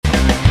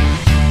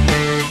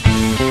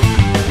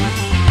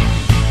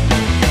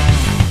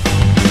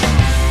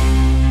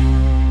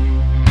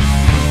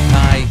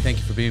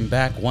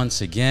back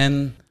once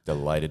again.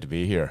 Delighted to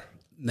be here.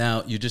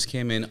 Now, you just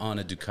came in on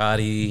a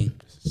Ducati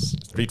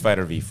Street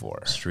Fighter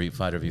V4. Street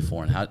Fighter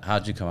V4. And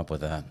how'd you come up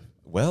with that?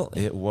 Well,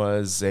 it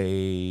was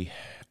a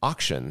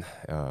auction.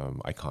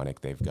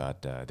 Iconic. They've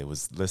got. It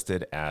was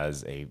listed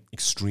as a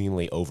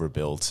extremely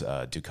overbuilt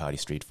Ducati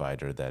Street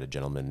Fighter that a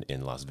gentleman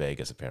in Las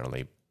Vegas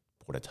apparently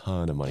poured a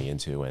ton of money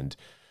into, and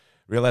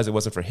realized it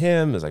wasn't for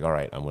him. I was like, all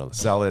right, I'm willing to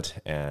sell it.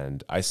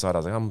 And I saw it. I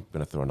was like, I'm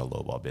going to throw in a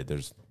lowball bid.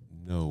 There's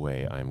no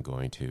way I'm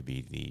going to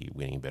be the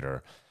winning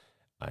bidder.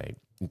 I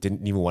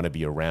didn't even want to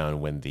be around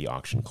when the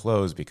auction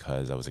closed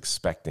because I was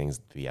expecting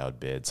to be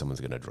outbid. Someone's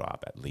going to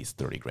drop at least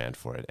 30 grand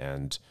for it.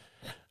 And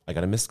I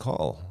got a missed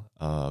call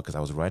because I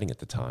was writing at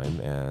the time.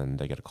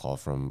 And I got a call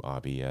from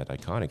Abby at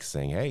Iconic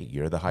saying, hey,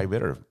 you're the high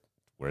bidder.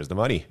 Where's the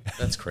money?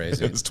 That's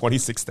crazy. It was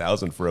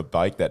 $26,000 for a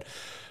bike that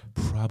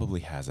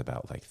probably has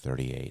about like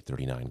 38,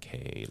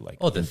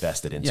 39K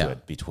invested into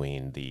it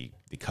between the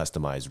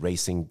customized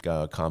racing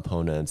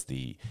components,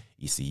 the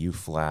ECU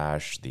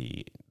flash,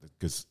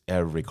 because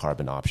every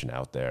carbon option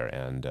out there,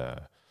 and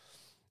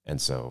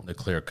so the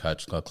clear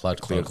clutch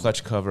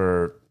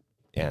cover,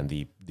 and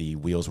the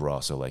wheels were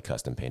also like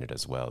custom painted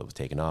as well. It was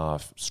taken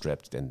off,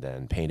 stripped, and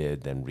then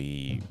painted, then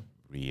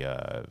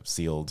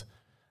sealed.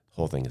 The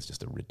whole thing is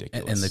just a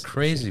ridiculous. And the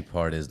crazy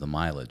part is the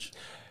mileage.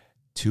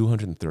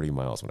 230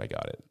 miles when I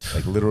got it.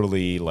 Like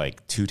literally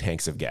like 2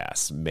 tanks of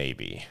gas,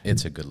 maybe.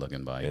 It's a good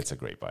looking bike. It's a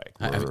great bike.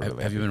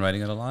 Have you been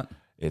riding it a lot?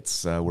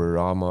 It's we're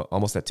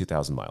almost at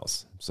 2,000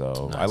 miles.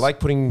 So nice. I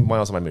like putting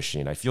miles on my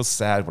machine. I feel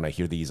sad when I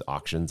hear these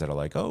auctions that are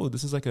like, oh,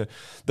 this is like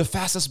the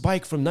fastest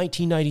bike from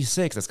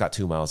 1996 that's got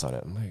 2 miles on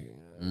it. I'm like,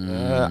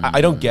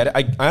 I don't get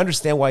it. I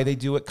understand why they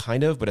do it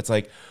kind of, but it's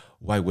like,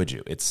 why would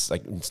you? It's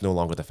like, it's no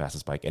longer the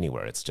fastest bike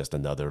anywhere. It's just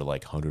another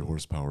like 100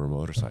 horsepower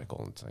motorcycle.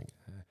 And it's like,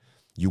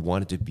 you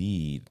want it to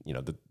be,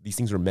 these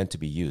things are meant to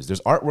be used.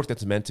 There's artwork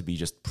that's meant to be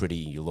just pretty.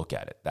 You look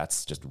at it.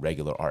 That's just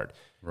regular art.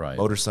 Right.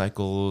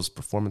 Motorcycles,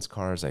 performance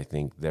cars, I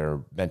think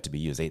they're meant to be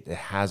used. It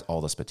has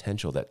all this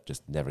potential that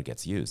just never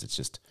gets used. It's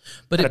just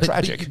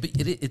tragic. But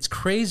it's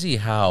crazy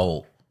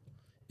how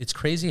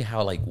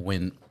like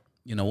when,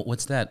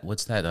 what's that,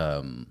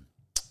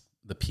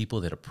 the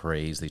people that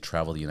appraise, they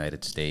travel the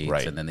United States,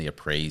 right, and then they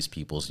appraise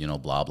people's,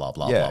 blah, blah, blah,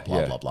 blah,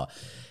 blah, blah.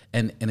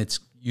 And it's,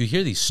 you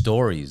hear these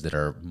stories that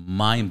are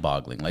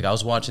mind-boggling. Like I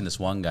was watching this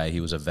one guy, he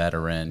was a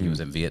veteran, he was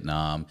in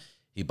Vietnam,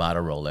 he bought a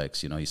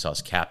Rolex, he saw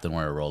his captain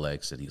wear a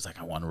Rolex, and he was like,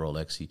 I want a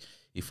Rolex.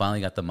 He finally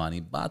got the money,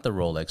 bought the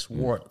Rolex,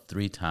 wore it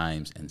 3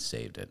 times, and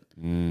saved it.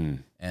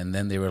 And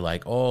then they were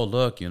like, oh,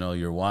 look,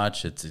 your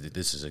watch,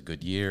 this is a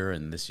good year,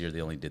 and this year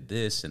they only did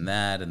this and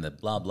that, and the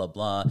blah, blah,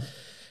 blah.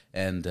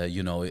 And,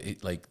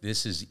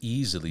 this is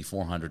easily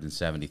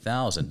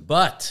 $470,000.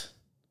 But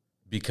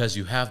because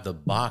you have the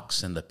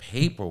box and the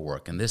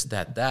paperwork and this,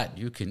 that,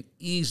 you can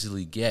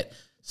easily get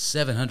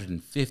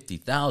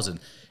 $750,000.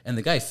 And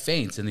the guy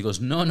faints and he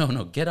goes,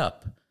 no, get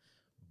up.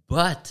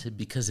 But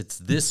because it's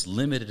this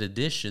limited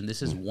edition,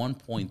 this is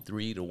 $1.3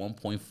 to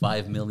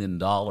 $1.5 million.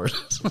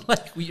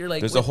 You're like,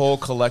 there's a whole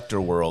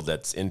collector world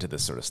that's into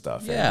this sort of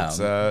stuff. Yeah,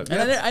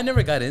 and I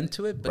never got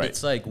into it, but right.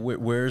 It's like,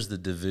 where's the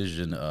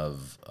division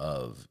of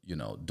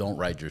don't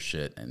ride your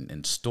shit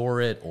and store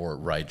it or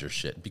ride your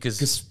shit?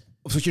 Because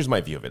so here's my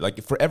view of it.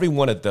 Like for every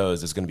one of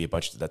those, there's going to be a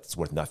bunch that's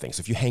worth nothing.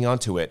 So if you hang on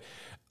to it,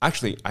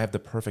 actually, I have the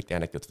perfect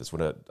anecdote to this.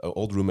 When an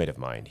old roommate of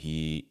mine,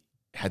 he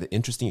had the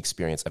interesting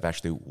experience of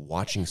actually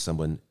watching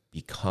someone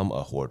become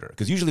a hoarder.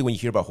 Because usually when you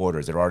hear about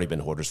hoarders, they've already been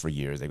hoarders for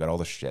years. They've got all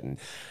this shit, and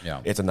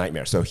it's a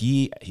nightmare. So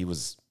he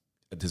was,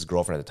 his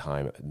girlfriend at the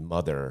time,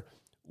 mother,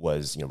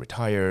 was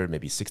retired,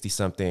 maybe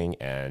 60-something,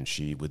 and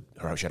she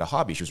had a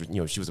hobby. She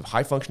was a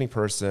high-functioning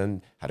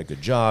person, had a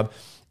good job,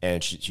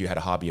 and she had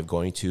a hobby of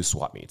going to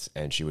swap meets,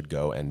 and she would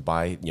go and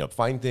buy,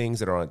 find things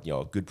that are on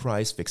a good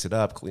price, fix it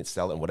up, clean,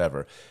 sell it, and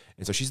whatever.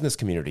 And so she's in this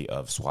community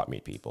of swap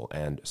meet people,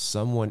 and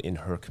someone in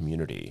her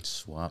community,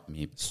 swap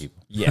meet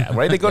people, yeah,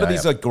 right. They go to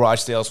these like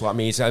garage sale swap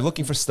meets,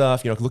 looking for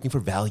stuff, looking for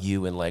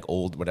value and like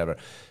old whatever.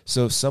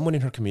 So someone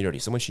in her community,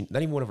 someone she,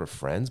 not even one of her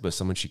friends, but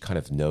someone she kind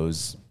of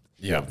knows.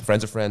 Yeah,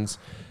 friends of friends,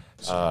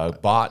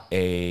 bought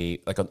an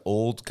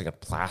old kind of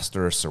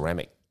plaster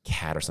ceramic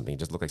cat or something. It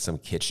just looked like some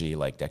kitschy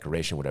like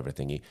decoration, whatever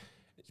thingy.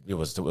 It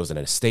was an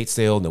estate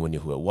sale. No one knew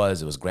who it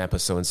was. It was Grandpa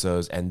so and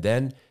so's, and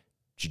then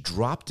she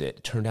dropped it.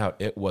 It turned out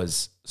it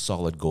was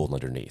solid gold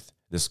underneath.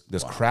 This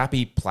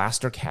crappy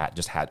plaster cat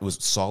it was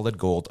solid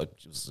gold. It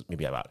was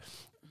maybe about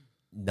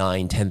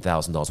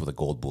 $10,000 worth of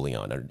gold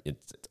bullion. And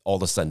it's all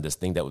of a sudden this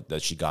thing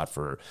that she got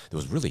it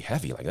was really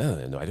heavy. Like,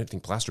 no, I didn't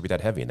think plaster would be that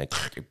heavy. And then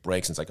it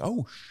breaks, and it's like,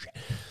 oh shit.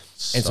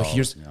 And so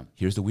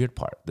here's the weird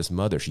part. This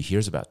mother, she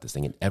hears about this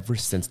thing, and ever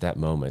since that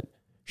moment,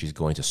 she's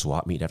going to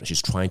swap meet after.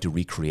 She's trying to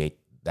recreate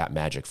that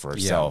magic for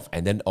herself.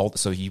 And then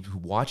so he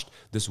watched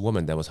this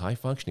woman that was high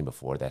functioning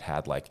before, that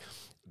had like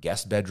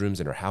guest bedrooms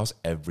in her house.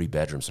 Every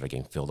bedroom started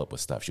getting filled up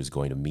with stuff. She was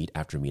going to meet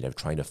after meet of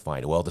trying to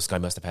find, well, this guy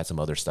must have had some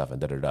other stuff, and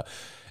da-da-da.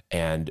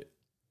 And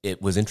it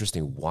was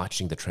interesting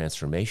watching the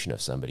transformation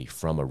of somebody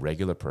from a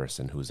regular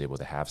person who was able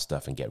to have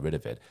stuff and get rid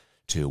of it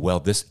to,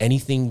 well,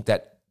 anything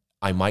that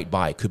I might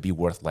buy could be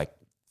worth like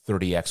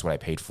 30x what I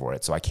paid for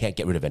it. So I can't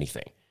get rid of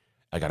anything.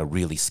 I got to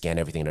really scan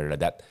everything.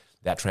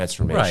 That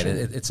transformation.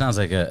 Right. It sounds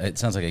like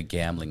a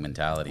gambling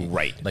mentality.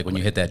 Right. Like when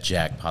you hit that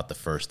jackpot the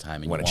first time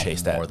and you want to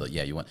chase that.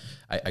 You want.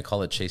 I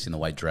call it chasing the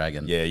white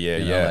dragon. Yeah.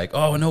 You know, like,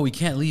 oh no, we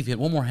can't leave yet.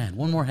 One more hand.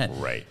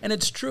 Right. And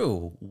it's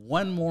true.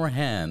 One more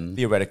hand.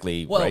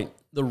 Theoretically, right?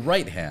 The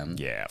right hand.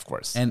 Yeah, of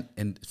course.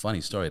 And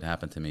funny story. It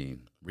happened to me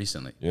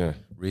recently. Yeah.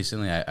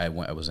 Recently, I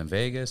was in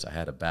Vegas. I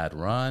had a bad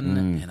run,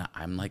 and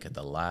I'm like at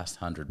the last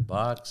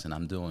 $100, and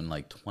I'm doing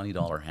like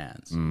 $20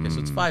 hands. Okay,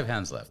 so it's 5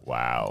 hands left.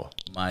 Wow.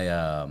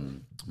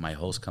 My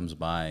host comes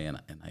by, and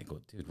I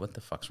go, dude, what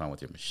the fuck's wrong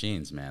with your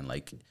machines, man?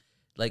 Like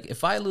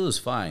if I lose,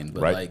 fine,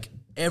 but like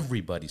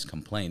everybody's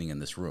complaining in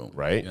this room,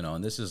 right? You know,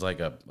 and this is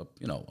like a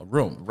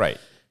room, right?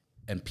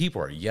 And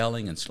people are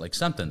yelling, and like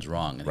something's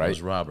wrong. And he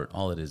goes, Robert,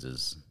 all it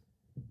is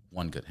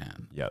one good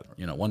hand. Yeah.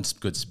 You know, one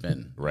good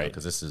spin. Right.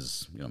 Because this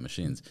is,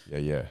 machines.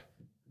 Yeah.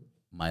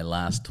 My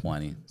last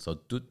 20. So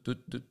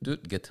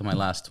get to my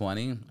last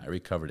 20. I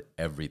recovered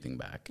everything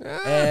back.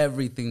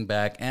 Everything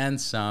back and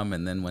some,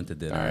 and then went to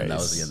dinner. Nice. And that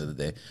was the end of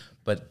the day.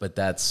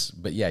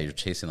 But yeah, you're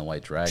chasing the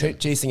white dragon.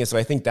 Chasing it. So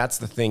I think that's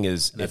the thing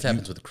is... That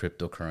happens with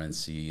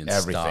cryptocurrency and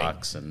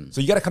stocks. And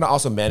so you got to kind of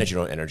also manage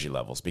your own energy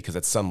levels, because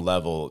at some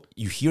level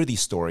you hear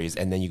these stories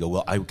and then you go,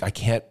 well, I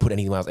can't put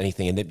anything else,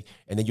 anything. And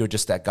then you're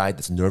just that guy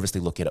that's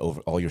nervously looking at over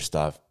all your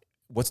stuff.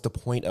 What's the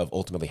point of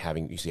ultimately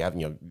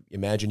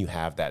imagine you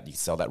have that, you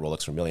sell that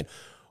Rolex for $1 million.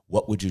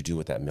 What would you do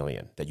with that $1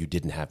 million that you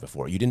didn't have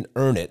before? You didn't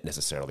earn it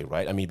necessarily,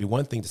 right? I mean, it'd be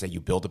one thing to say you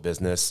build a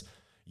business,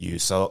 you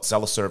sell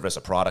a service,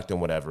 a product,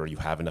 and whatever. You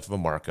have enough of a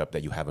markup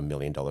that you have $1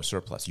 million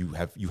surplus. You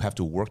have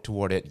to work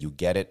toward it. You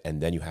get it, and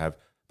then you have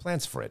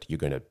plans for it. You're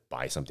going to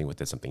buy something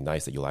with it, something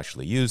nice that you'll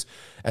actually use.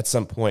 At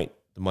some point,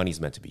 the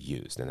money's meant to be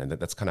used, and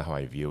that's kind of how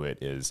I view it.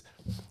 Is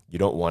you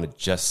don't want to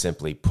just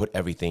simply put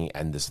everything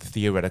and this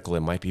theoretical, it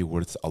might be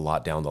worth a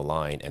lot down the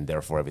line, and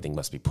therefore everything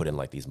must be put in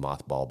like these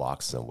mothball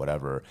boxes and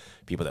whatever.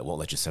 People that won't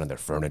let you sit on their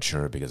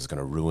furniture because it's going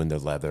to ruin their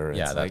leather.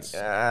 Yeah, it's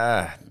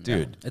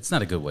dude, it's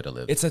not a good way to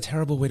live. It's a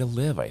terrible way to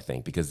live, I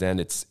think, because then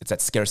it's that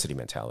scarcity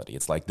mentality.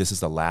 It's like, this is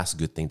the last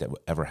good thing that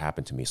ever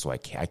happened to me, so I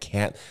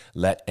can't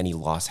let any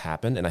loss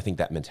happen. And I think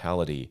that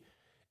mentality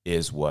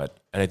is what,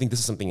 and I think this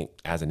is something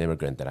as an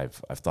immigrant that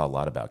I've thought a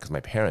lot about, because my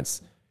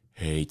parents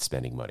hate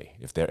spending money.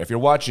 If you're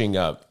watching,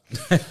 it's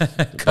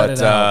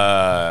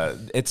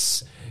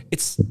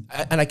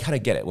and I kind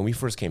of get it. When we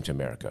first came to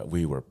America,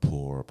 we were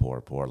poor.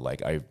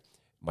 Like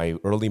my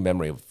early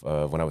memory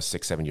of when I was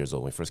 6-7 years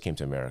old, when we first came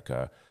to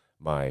America,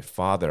 my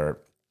father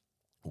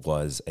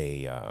was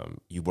he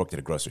worked at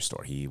a grocery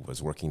store. He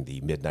was working the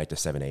midnight to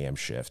 7 a.m.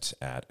 shift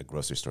at a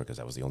grocery store because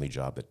that was the only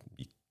job that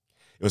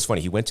it was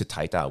funny. He went to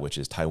Taipei, which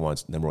is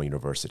Taiwan's #1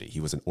 university. He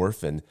was an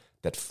orphan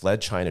that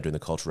fled China during the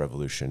Cultural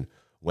Revolution,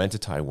 went to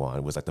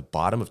Taiwan, was at the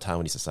bottom of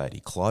Taiwanese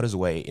society, clawed his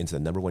way into the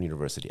 #1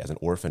 university as an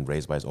orphan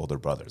raised by his older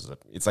brothers.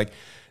 It's like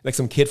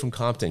some kid from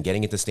Compton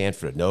getting into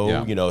Stanford.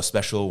 No,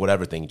 special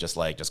whatever thing, just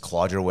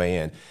clawed your way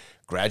in.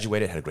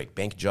 Graduated, had a great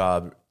bank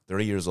job,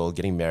 30 years old,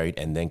 getting married,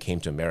 and then came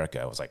to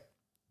America. It's like,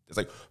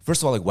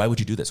 first of all, like, why would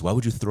you do this? Why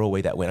would you throw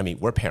away that win? I mean,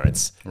 we're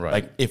parents. Right.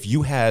 Like, if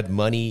you had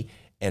money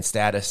and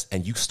status,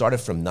 and you started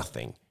from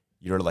nothing.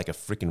 You're like a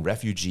freaking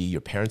refugee.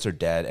 Your parents are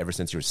dead ever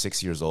since you were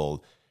 6 years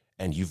old,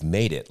 and you've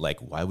made it. Like,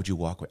 why would you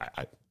walk away?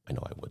 I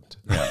know I wouldn't.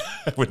 Yeah.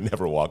 I would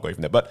never walk away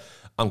from that. But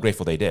I'm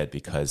grateful they did,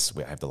 because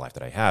I have the life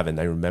that I have. And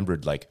I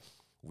remembered, like,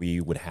 we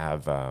would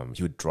have,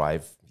 he would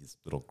drive his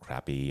little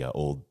crappy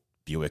old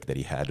Buick that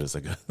he had. It was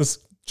like this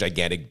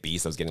gigantic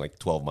beast. I was getting like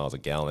 12 miles a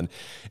gallon.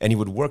 And he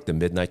would work the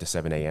midnight to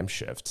 7 a.m.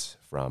 shift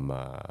from,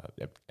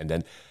 and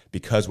then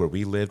because where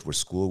we lived, where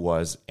school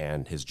was,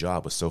 and his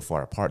job was so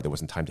far apart, there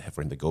wasn't time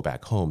for him to go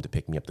back home to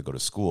pick me up to go to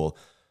school.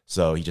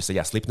 So he just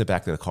said, sleep in the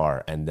back of the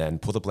car, and then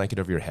pull the blanket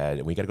over your head,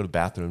 and we got to go to the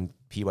bathroom,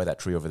 pee by that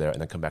tree over there,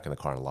 and then come back in the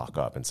car and lock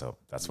up. And so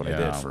that's what I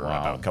did for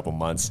about a couple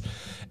months.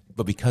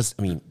 But because,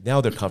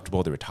 now they're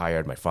comfortable, they're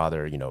retired. My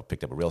father,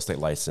 picked up a real estate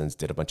license,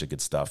 did a bunch of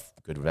good stuff,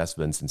 good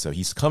investments. And so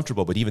he's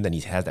comfortable, but even then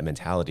he has that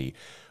mentality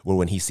where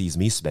when he sees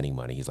me spending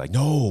money, he's like,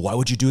 no, why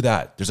would you do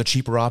that? There's a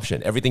cheaper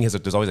option.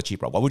 There's always a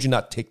cheaper option. Why would you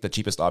not take the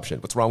cheapest option?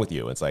 What's wrong with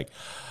you? It's like,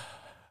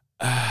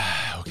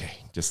 okay,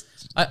 just.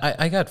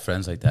 I got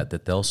friends like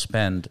that they'll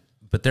spend,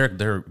 but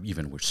they're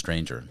even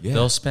stranger. Yeah.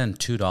 They'll spend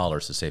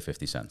 $2 to save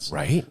 50 cents.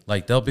 Right.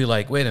 Like, they'll be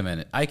like, wait a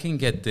minute, I can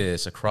get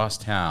this across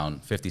town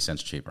 50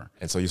 cents cheaper.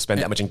 And so you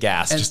spend that much in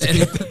gas. And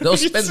they'll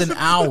spend an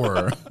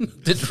hour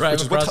to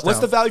drive across town. What's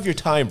the value of your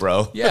time,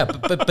 bro? Yeah,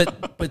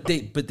 but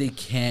they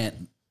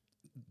can't.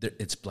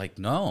 It's like,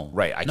 no.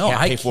 Right, I can't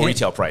pay full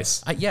retail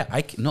price.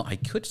 I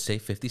could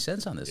save 50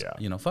 cents on this.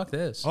 Yeah. Fuck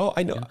this. Oh,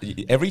 I know.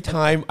 Yeah. Every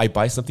time I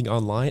buy something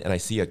online and I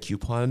see a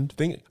coupon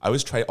thing, I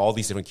always try all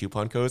these different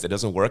coupon codes. It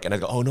doesn't work. And I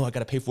go, oh no, I got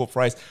to pay full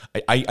price.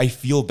 I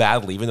feel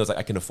badly, even though it's like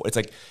I can afford. It's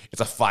like, it's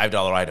a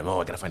 $5 item.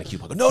 Oh, I got to find a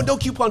coupon code. No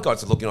coupon code.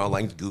 So looking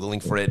online,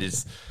 Googling for it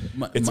it's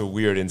a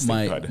weird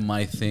instinct.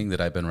 My thing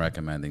that I've been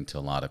recommending to a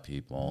lot of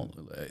people,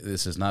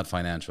 this is not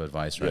financial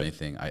advice or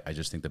anything. I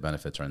just think the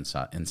benefits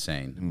are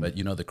insane. But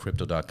the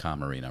crypto.com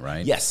Crypto.com arena,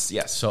 right? Yes.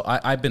 So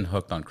I've been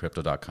hooked on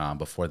Crypto.com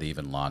before they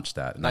even launched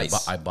that. And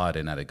nice. I bought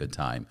in at a good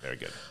time. Very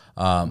good.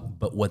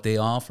 But what they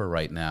offer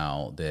right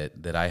now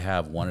that I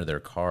have one of their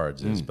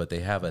cards is, but they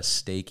have a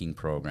staking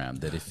program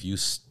that if you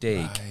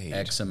stake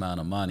X amount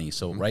of money.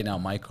 So right now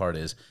my card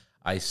is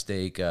I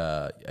stake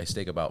about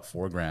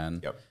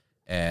 $4,000. Yep.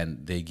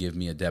 And they give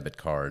me a debit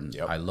card.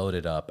 Yep. I load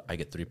it up. I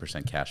get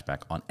 3% cash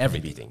back on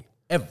everything.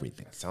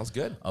 Everything. Sounds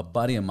good. A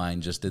buddy of mine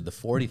just did the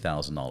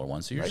 $40,000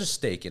 one. So you're just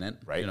staking it.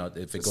 Right. You know, if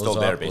it It's goes still up,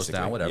 there, goes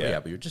down, basically. whatever. Yeah. Yeah,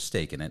 but you're just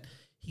staking it.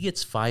 He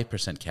gets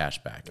 5%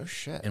 cash back. Oh,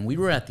 shit. And we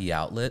were at the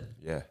outlet.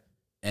 Yeah.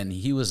 And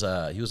he was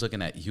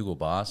looking at Hugo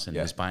Boss and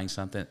he was buying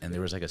something, and there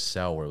was like a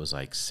sale where it was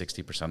like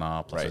 60%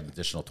 off plus an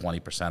additional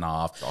 20%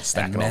 off. All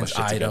stacking and all the men's shit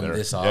item, together.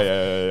 this off.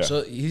 Yeah.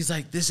 So he's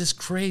like, "This is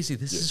crazy.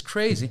 This is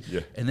crazy."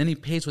 Yeah. And then he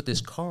pays with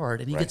his card,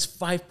 and he gets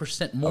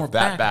 5% more Of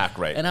that back,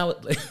 right. And I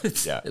would,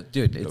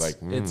 dude, it's like,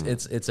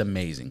 it's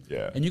amazing.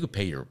 Yeah. And you could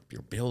pay your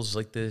bills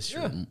like this.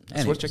 Yeah.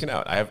 It's worth checking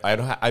out.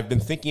 I've been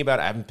thinking about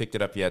it. I haven't picked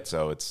it up yet,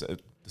 so it's.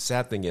 The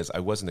sad thing is, I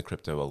was into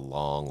crypto a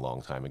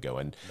long time ago,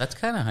 and that's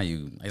kind of how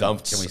you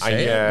dumped. Can we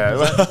say yeah,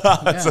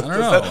 I don't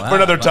know. For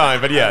another time.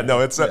 But yeah,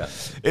 no, it's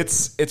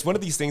one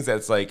of these things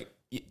that's like,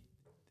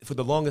 for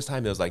the longest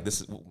time, it was like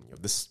this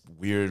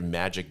weird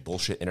magic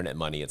bullshit internet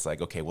money. It's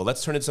like, okay, well,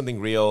 let's turn it into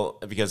something real,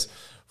 because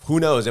who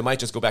knows, it might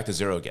just go back to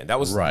zero again. That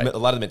was a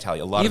lot of the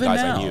mentality. A lot of guys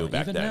I knew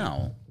back then.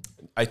 Now.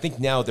 I think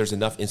now there's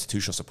enough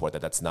institutional support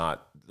that's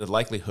not, the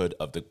likelihood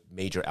of the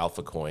major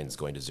alpha coins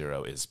going to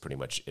zero is pretty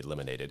much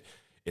eliminated.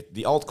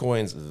 The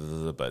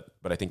altcoins, but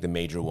I think the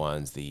major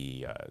ones,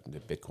 the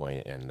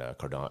Bitcoin and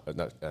Cardano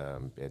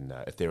and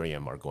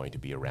Ethereum are going to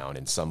be around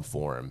in some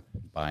form.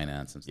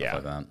 Binance and stuff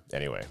like that.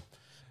 Anyway,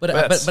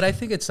 but I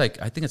think it's like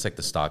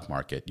the stock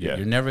market.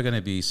 You're never going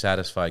to be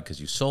satisfied because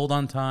you sold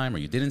on time, or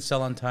you didn't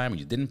sell on time, or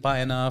you didn't buy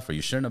enough, or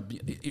you shouldn't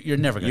have. You're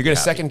never going. You're going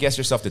to second guess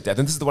yourself to death.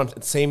 And this is the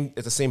one same.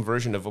 It's the same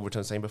version of what we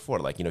were saying before.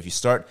 Like, you know, if you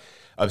start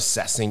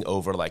obsessing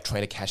over like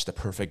trying to catch the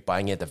perfect,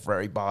 buying it at the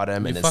very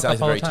bottom and then selling at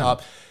the very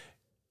top.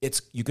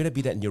 You're going to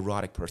be that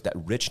neurotic person,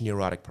 that rich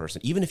neurotic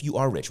person. Even if you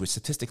are rich, which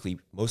statistically,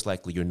 most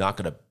likely, you're not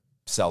going to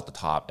sell at the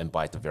top and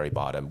buy at the very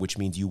bottom, which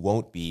means you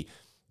won't be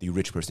the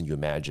rich person you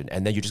imagine.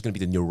 And then you're just going to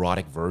be the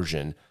neurotic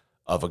version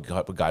of a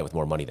guy with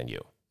more money than you.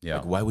 Yeah.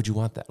 Like, why would you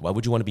want that? Why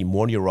would you want to be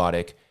more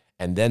neurotic?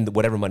 And then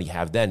whatever money you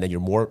have then you're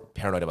more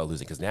paranoid about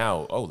losing. Because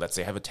now, let's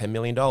say I have a $10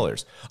 million.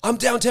 I'm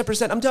down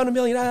 10%. I'm down $1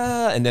 million.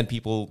 And then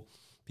people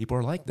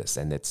are like this.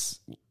 And it's...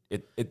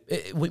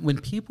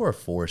 when people are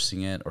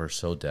forcing it or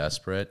so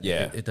desperate,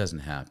 it doesn't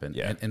happen.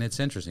 Yeah. And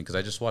it's interesting because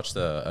I just watched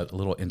a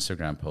little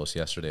Instagram post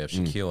yesterday of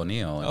Shaquille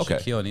O'Neal. And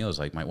Shaquille O'Neal is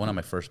like one of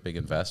my first big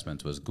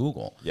investments was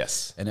Google.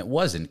 Yes. And it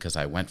wasn't because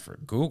I went for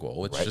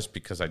Google. It's just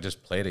because I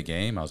just played a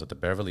game. I was at the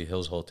Beverly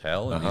Hills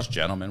Hotel, and these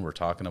gentlemen were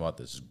talking about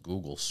this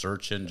Google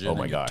search engine. Oh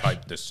my gosh. You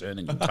type this in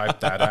and you type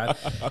that out.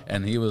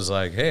 And he was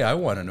like, "Hey, I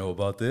want to know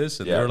about this."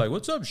 And they were like,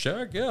 "What's up,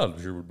 Shaq? Yeah,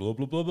 blah,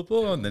 blah, blah, blah,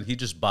 blah." And then he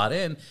just bought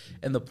in.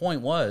 And the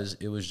point was,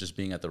 it was just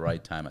being at the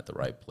right time at the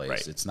right place.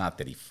 Right. It's not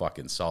that he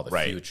fucking saw the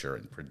future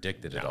and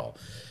predicted it all,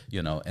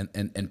 you know.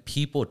 And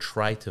people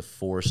try to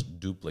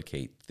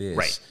duplicate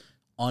this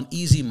on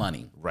easy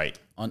money,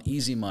 on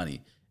easy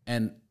money.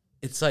 And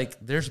it's like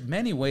there's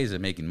many ways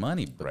of making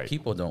money, but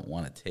people don't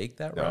want to take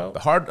that route. The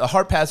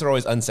hard paths are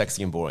always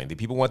unsexy and boring. The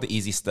people want the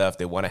easy stuff.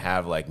 They want to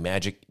have like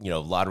magic,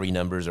 lottery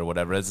numbers or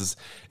whatever. It's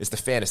the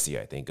fantasy,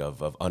 I think,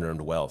 of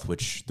unearned wealth.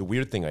 Which the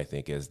weird thing I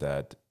think is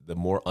that the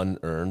more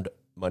unearned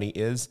money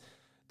is,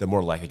 the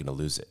more likely you're going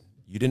to lose it.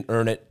 You didn't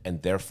earn it,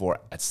 and therefore,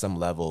 at some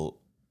level,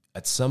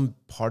 at some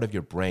part of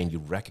your brain, you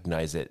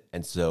recognize it,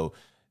 and so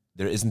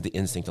there isn't the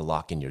instinct to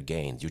lock in your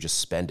gains. You just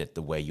spend it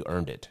the way you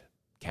earned it,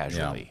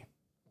 casually,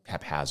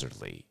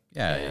 haphazardly.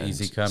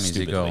 Easy come,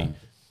 easy go.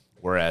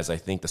 Whereas I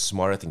think the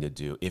smarter thing to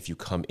do, if you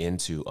come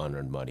into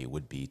unearned money,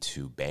 would be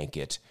to bank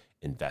it,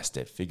 invest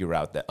it, figure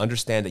out that,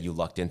 understand that you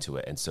lucked into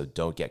it, and so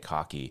don't get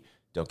cocky,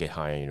 don't get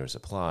high on your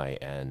supply,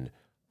 and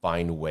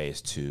find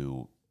ways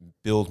to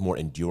build more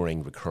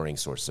enduring, recurring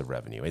sources of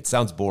revenue. It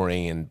sounds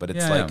boring, but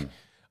it's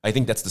I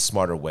think that's the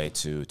smarter way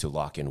to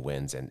lock in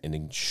wins and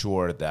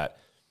ensure that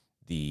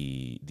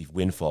the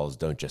windfalls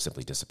don't just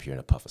simply disappear in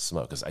a puff of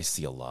smoke. Because I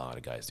see a lot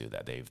of guys do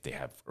that. They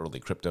have early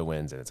crypto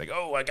wins, and it's like,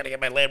 I got to get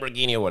my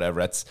Lamborghini or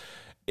whatever. That's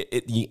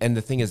it. And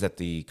the thing is that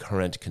the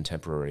current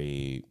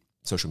contemporary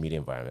social media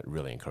environment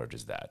really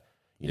encourages that.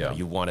 You know,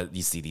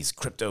 you see these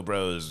crypto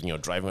bros,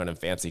 driving around in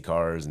fancy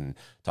cars and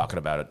talking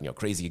about it,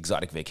 crazy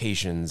exotic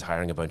vacations,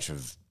 hiring a bunch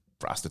of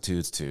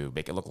prostitutes to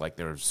make it look like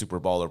they're super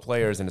baller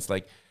players. And it's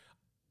like,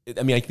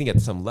 I think at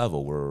some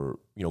level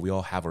we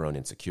all have our own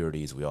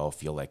insecurities. We all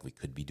feel like we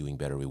could be doing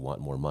better. We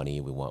want more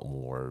money. We want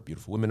more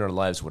beautiful women in our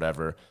lives,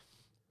 whatever.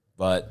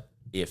 But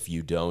if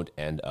you don't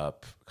end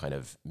up kind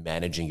of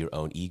managing your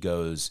own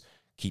egos,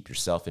 keep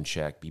yourself in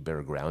check, be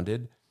better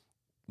grounded,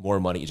 more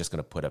money is just going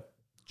to put a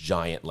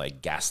giant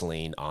like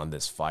gasoline on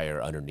this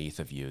fire underneath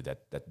of you that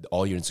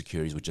all your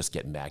insecurities would just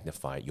get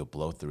magnified. You'll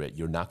blow through it.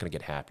 You're not going to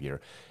get happier.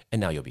 And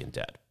now you'll be in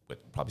debt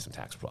with probably some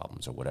tax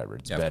problems or whatever.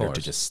 It's better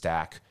to just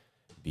stack,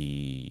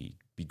 be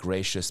be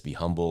gracious, be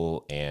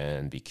humble,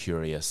 and be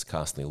curious,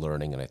 constantly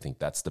learning. And I think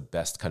that's the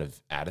best kind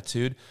of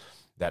attitude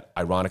that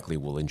ironically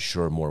will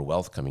ensure more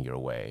wealth coming your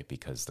way,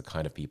 because the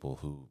kind of people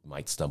who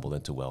might stumble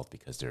into wealth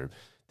because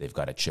they've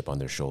got a chip on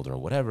their shoulder or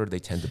whatever, they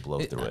tend to blow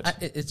through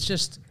it. It's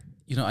just,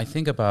 I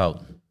think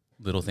about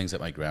little things that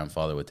my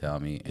grandfather would tell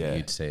me, and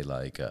he'd say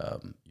like,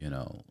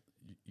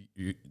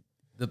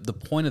 the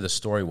point of the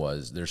story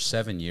was there's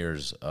 7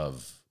 years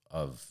of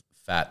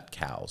fat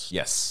cows.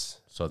 Yes.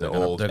 So the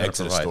old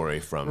Exodus story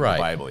from the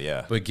Bible,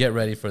 yeah. But get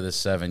ready for the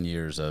 7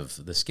 years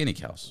of the skinny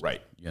cows.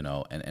 Right.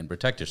 And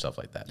protect yourself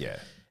like that. Yeah.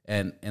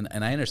 And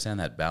I understand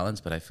that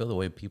balance, but I feel the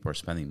way people are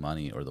spending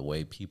money or the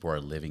way people are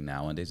living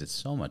nowadays, it's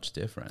so much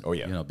different. Oh,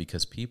 yeah.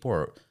 Because people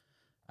are,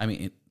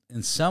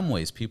 in some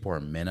ways, people are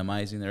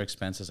minimizing their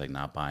expenses, like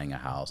not buying a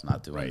house,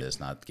 not doing this,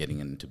 not getting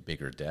into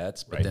bigger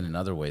debts. But then in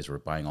other ways, we're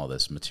buying all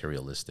this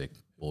materialistic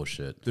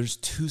bullshit. There's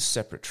two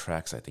separate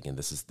tracks, I think, and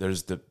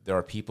there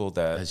are people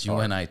that, as you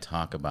and I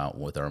talk about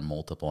with our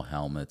multiple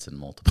helmets and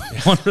multiple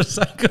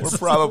motorcycles, we're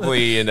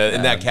probably in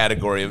that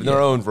category in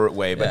our own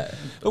way, but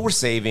we're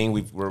saving,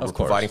 we're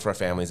providing for our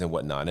families and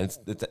whatnot, and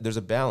there's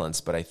a balance.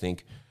 But I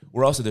think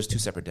there's two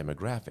separate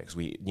demographics.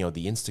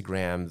 The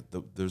Instagram,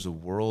 there's a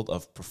world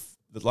of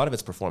a lot of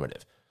it's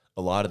performative.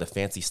 A lot of the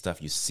fancy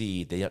stuff you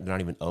see, they're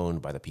not even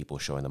owned by the people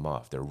showing them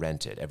off. They're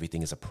rented.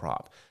 Everything is a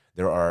prop.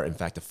 There are, in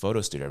fact, a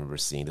photo studio I remember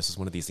seeing. This is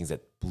one of these things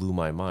that blew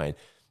my mind.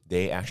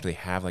 They actually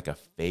have like a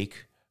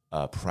fake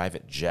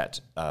private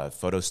jet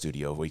photo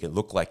studio where you can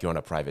look like you're on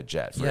a private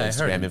jet for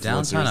Instagram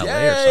influencers. Downtown LA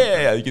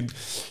or something.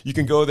 You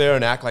can go there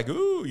and act like,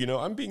 ooh,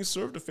 I'm being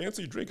served a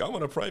fancy drink. I'm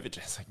on a private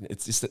jet.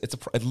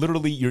 It's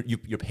literally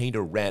you're paying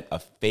to rent a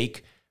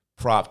fake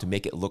prop to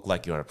make it look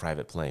like you're on a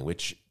private plane,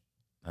 which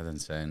that's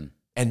insane.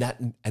 And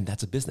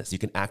that's a business. You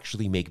can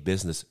actually make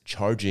business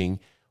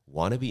charging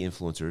wannabe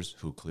influencers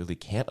who clearly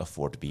can't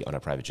afford to be on a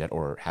private jet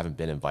or haven't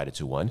been invited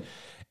to one,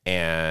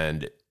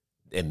 and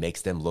it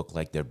makes them look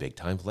like they're big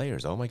time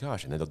players. Oh my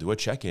gosh. And then they'll do a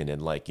check-in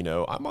and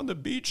I'm on the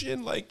beach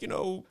in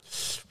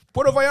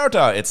Puerto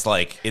Vallarta.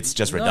 It's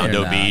just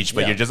Redondo Beach,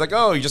 but you're just like,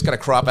 you just got to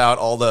crop out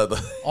all the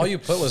all you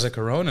put was a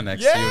Corona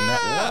next to you.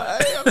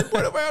 I'm in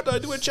Puerto Vallarta. I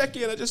do a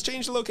check-in. I just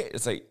changed the location.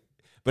 It's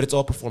but it's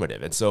all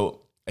performative. And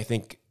so I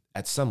think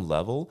at some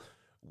level,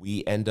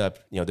 we end up,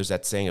 there's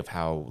that saying of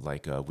how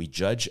we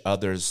judge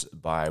others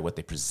by what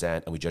they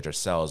present, and we judge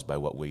ourselves by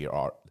what we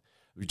are.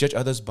 We judge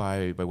others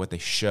by what they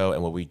show,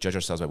 and we judge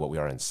ourselves by what we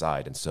are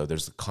inside. And so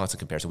there's a constant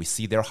comparison. We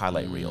see their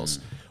highlight reels.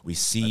 We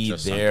see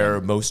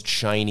their most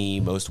shiny,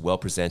 most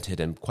well-presented,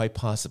 and quite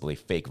possibly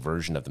fake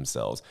version of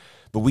themselves.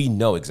 But we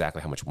know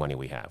exactly how much money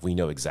we have. We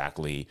know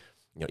exactly,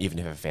 even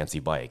if you have a fancy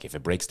bike, if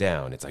it breaks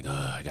down, it's like,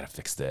 I got to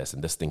fix this,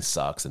 and this thing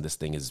sucks, and this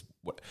thing is...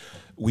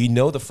 We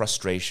know the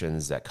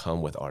frustrations that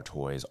come with our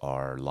toys,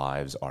 our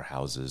lives, our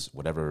houses,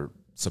 whatever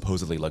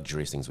supposedly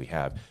luxurious things we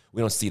have.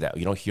 We don't see that.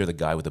 You don't hear the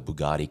guy with the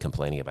Bugatti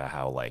complaining about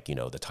how,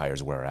 the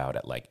tires wear out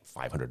at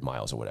 500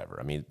 miles or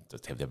whatever.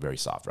 They're very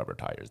soft rubber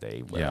tires.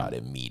 They wear out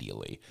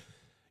immediately.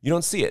 You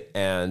don't see it,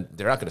 and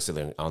they're not going to sit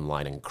there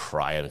online and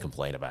cry and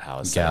complain about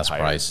how gas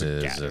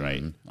prices,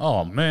 right?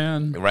 Oh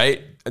man,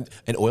 right?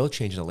 An oil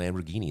change in a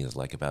Lamborghini is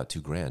about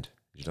 $2,000. Did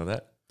you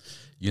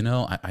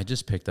know that? I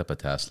just picked up a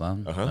Tesla,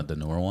 the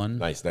newer one.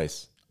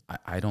 Nice.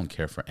 I don't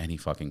care for any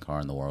fucking car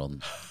in the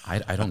world.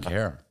 I don't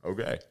care.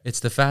 Okay,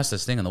 it's the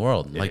fastest thing in the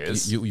world.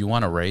 You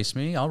want to race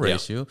me? I'll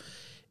race you.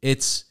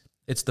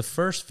 It's the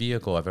first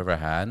vehicle I've ever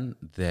had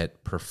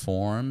that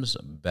performs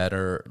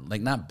better,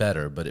 not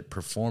better, but it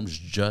performs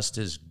just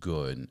as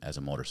good as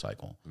a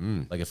motorcycle.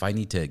 If I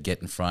need to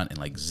get in front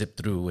and zip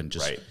through and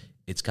just,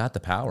 it's got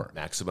the power.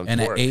 Maximum and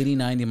torque. At 80,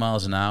 90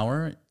 miles an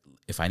hour,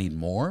 if I need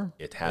more,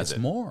 it's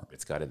more.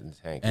 It's got it in the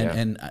tank.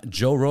 And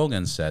Joe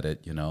Rogan said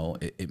it,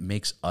 it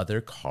makes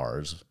other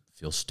cars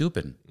feel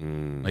stupid.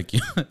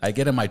 I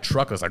get in my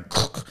truck, I was like,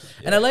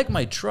 and I like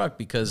my truck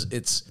because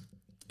it's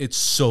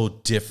so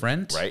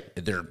different, right?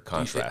 They're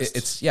contrast.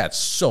 It's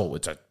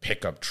a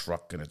pickup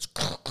truck, and it's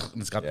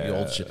got the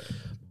old shit.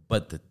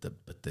 But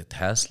the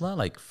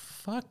Tesla,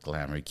 fuck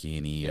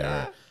Lamborghini,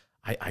 or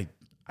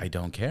I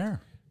don't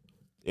care.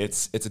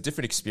 It's a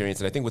different experience,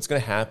 and I think what's going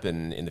to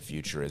happen in the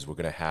future is we're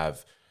going to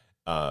have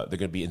they're going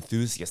to be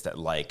enthusiasts that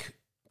like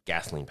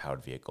gasoline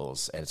powered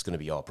vehicles, and it's going to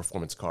be all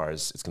performance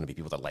cars. It's going to be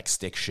people that like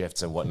stick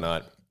shifts and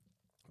whatnot.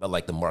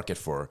 But the market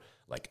for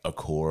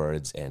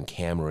Accords and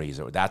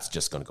Camrys, that's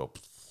just going to go.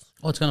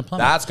 Oh, it's going to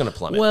plummet. That's going to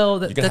plummet. Well,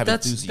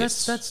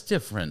 that's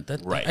different.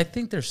 Right. I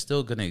think they're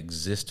still going to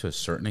exist to a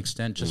certain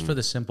extent, just for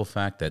the simple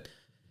fact that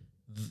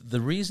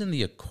the reason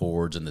the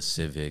Accords and the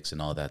Civics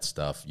and all that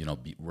stuff,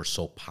 were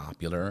so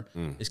popular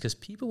is because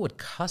people would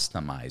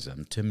customize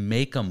them to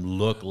make them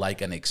look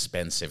like an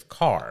expensive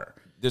car.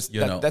 That's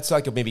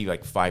maybe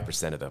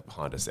 5% of the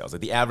Honda sales.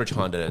 The average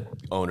Honda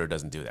owner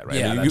doesn't do that, right?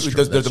 Yeah,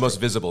 they're the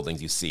most visible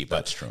things you see. But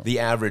that's true. The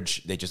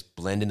average, they just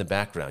blend in the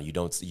background. You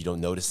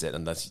don't notice it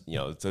unless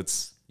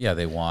it's. Yeah,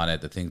 they want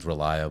it. The thing's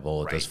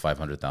reliable. It does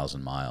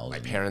 500,000 miles. My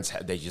parents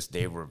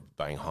they were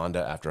buying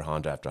Honda after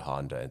Honda after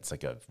Honda. It's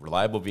like a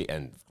reliable vehicle,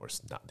 and of course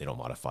they don't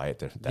modify it.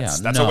 That's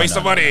a waste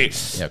of money.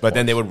 Yeah, but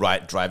then they would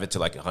drive it to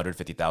like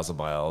 150,000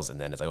 miles, and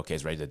then it's like, okay,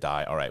 it's ready to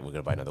die. All right, we're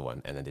gonna buy another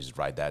one, and then they just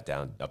ride that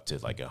down up to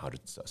like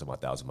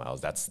 100,000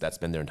 miles. That's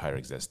been their entire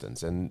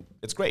existence, and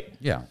it's great.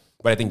 Yeah,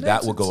 but I think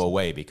that will go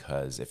away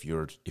because if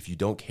you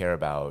don't care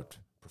about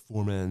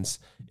performance,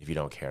 if you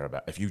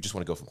just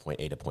want to go from point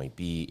A to point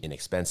B,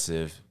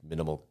 inexpensive,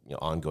 minimal,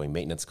 ongoing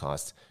maintenance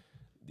costs,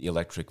 the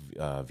electric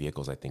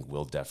vehicles, I think,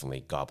 will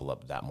definitely gobble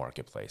up that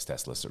marketplace.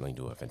 Tesla's certainly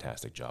doing a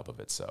fantastic job of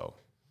it. So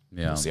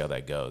we'll see how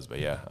that goes. But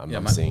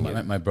I'm seeing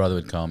it. My brother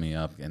would call me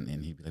up and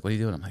he'd be like, "What are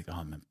you doing?" I'm like, "Oh,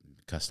 I'm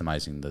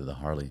customizing the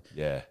Harley."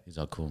 Yeah. He's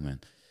all, "Cool,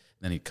 man."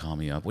 Then he'd call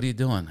me up. "What are you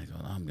doing?" I go,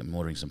 "Oh, I'm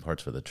ordering some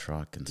parts for the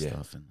truck and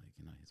stuff." And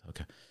he's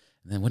okay.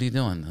 And then, "What are you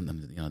doing?" And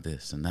then,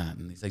 this and that.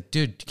 And he's like,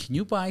 "Dude, can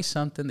you buy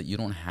something that you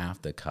don't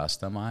have to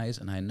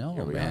customize?" And I know,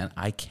 man,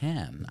 I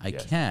can.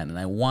 And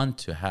I want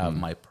to have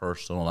my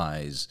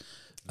personalized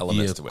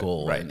elements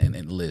vehicle to it.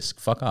 And list.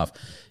 Fuck off.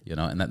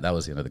 And that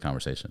was the end of the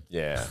conversation.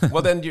 Yeah.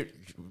 Well, then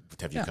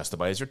have you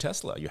customized your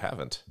Tesla? You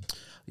haven't.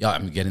 Yeah,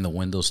 I'm getting the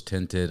windows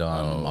tinted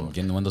on. I'm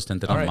getting the windows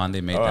tinted on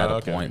Monday. Made that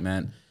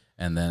appointment.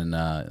 And then,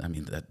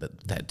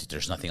 that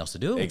there's nothing else to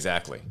do.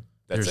 Exactly.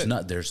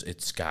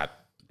 It's got.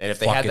 And if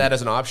they had that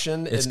as an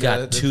option, it's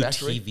got two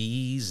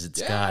TVs.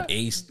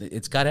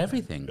 It's got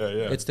everything.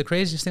 Yeah. It's the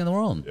craziest thing in the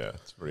world. Yeah,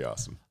 it's pretty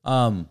awesome.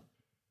 And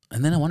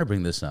then I want to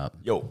bring this up.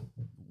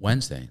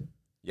 Wednesday.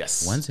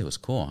 Yes. Wednesday was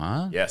cool,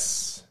 huh?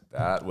 Yes,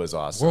 that was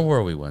awesome. Where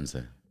were we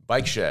Wednesday?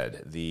 Bike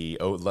Shed.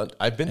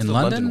 I've been to the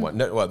London one.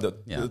 No, well,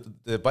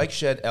 the Bike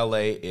Shed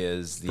LA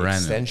is the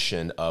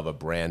extension of a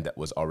brand that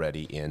was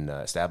already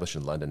established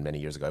in London many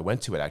years ago. I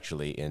went to it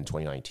actually in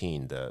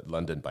 2019, the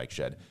London Bike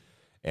Shed,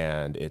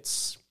 and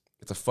it's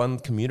a fun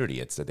community.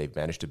 It's that they've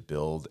managed to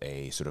build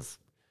a sort of,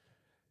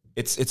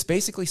 it's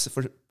basically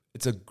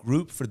it's a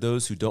group for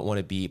those who don't want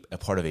to be a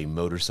part of a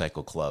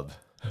motorcycle club.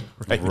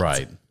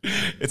 Right.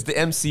 It's the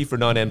MC for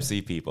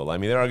non-MC people. I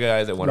mean, there are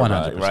guys that want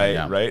to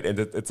ride, right? And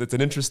it's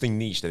an interesting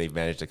niche that they've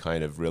managed to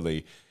kind of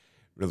really,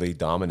 really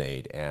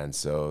dominate. And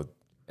so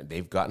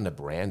they've gotten a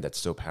brand that's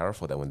so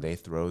powerful that when they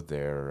throw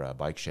their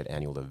Bike Shed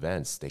annual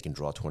events, they can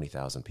draw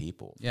 20,000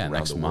 people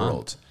around the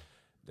world.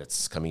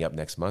 That's coming up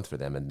next month for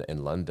them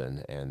in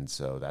London. And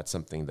so that's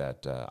something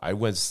that I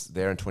was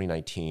there in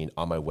 2019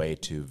 on my way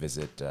to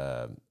visit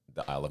the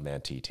Isle of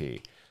Man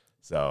TT.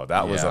 So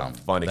that was a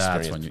fun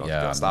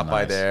experience. Stop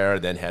by there,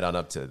 then head on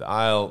up to the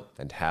Isle.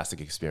 Fantastic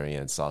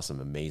experience. Saw some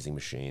amazing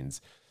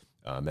machines.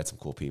 Met some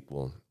cool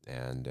people.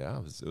 And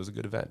it was a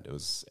good event.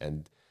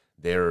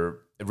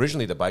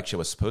 Originally the bike show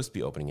was supposed to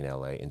be opening in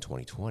LA in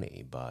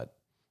 2020, but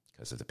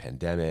because of the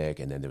pandemic,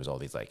 and then there was all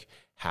these like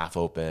half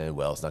open.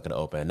 Well, it's not going to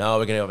open. No,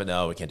 we're going to open.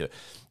 No, we can't do it.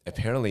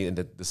 Apparently, and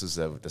this is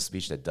the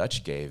speech that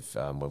Dutch gave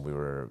when we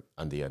were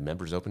on the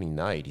members opening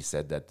night. He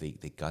said that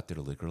they got their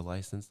liquor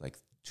license like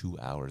 2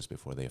 hours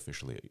before they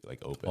officially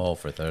opened. Oh,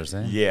 for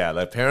Thursday? Yeah,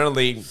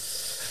 apparently.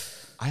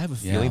 I have a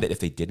feeling that if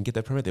they didn't get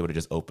that permit, they would have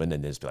just opened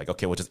and just be like,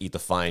 okay, we'll just eat the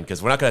fine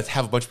because we're not going to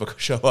have a bunch of people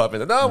show up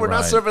and no, we're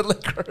not serving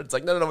liquor. It's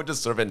like, no, we're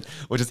just serving.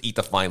 We'll just eat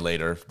the fine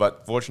later.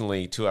 But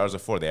fortunately, 2 hours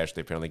before, they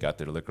actually apparently got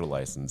their liquor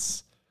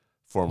license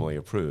formally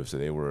approved, so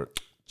they were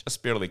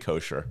just barely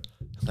kosher.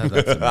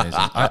 That's amazing.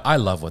 I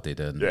love what they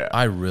did. Yeah.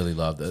 I really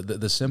love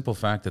the simple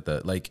fact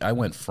that I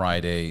went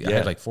Friday. I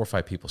had like 4 or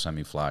 5 people send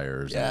me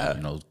flyers. Yeah,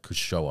 and, could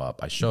show up.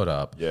 I showed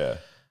up. Yeah.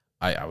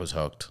 I was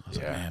hooked. I was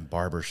like, man,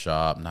 barber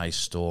shop, nice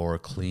store,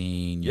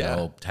 clean, you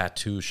know,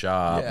 tattoo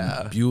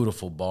shop,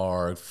 beautiful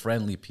bar,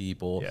 friendly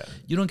people. Yeah.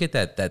 You don't get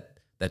that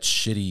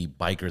shitty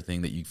biker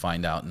thing that you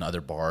find out in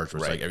other bars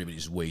where it's like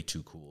everybody's way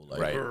too cool.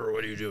 Like,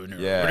 what are you doing here?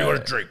 Yeah. What do you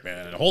want to drink,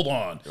 man? Hold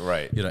on.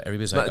 Right.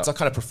 Everybody's it's all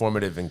kind of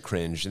performative and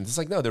cringe. And it's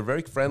like, no, they're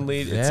very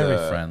friendly. Very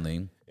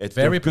friendly. It's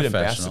very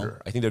professional.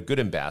 Ambassador. I think they're good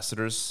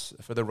ambassadors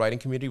for the riding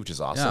community, which is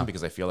awesome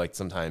because I feel like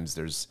sometimes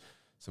there's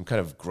some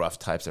kind of gruff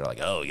types that are like,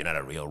 oh, you're not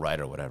a real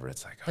rider or whatever.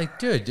 It's like,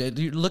 dude,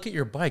 you look at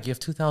your bike. You have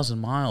 2,000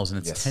 miles and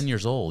it's 10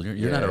 years old.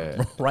 You're not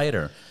a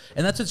rider.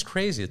 And that's what's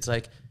crazy. It's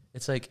like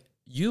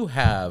you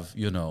have,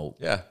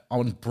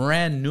 on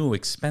brand new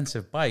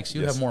expensive bikes,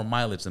 you have more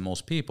mileage than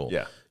most people.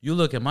 Yeah. You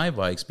look at my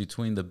bikes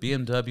between the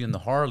BMW and the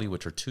Harley,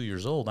 which are 2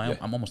 years old, I'm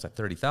almost at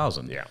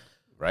 30,000. Yeah.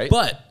 Right.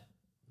 But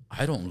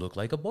I don't look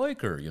like a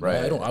biker,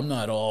 Right. I'm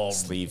not all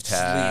sleeve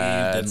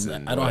tabs,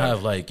 and I don't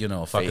have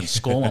a fucking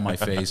skull on my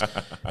face,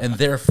 and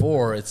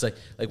therefore it's like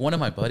one of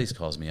my buddies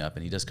calls me up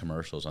and he does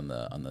commercials on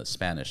the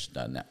Spanish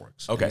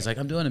networks. Okay, and he's like,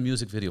 I'm doing a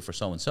music video for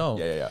so and so.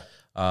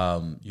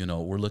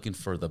 We're looking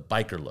for the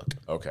biker look.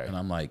 Okay, and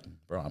I'm like,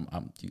 bro,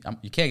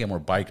 you can't get more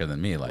biker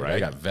than me. Like I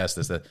got vest,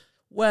 that.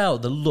 well,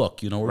 the look,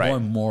 we're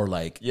going more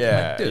like,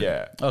 yeah, dude,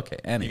 yeah. Okay,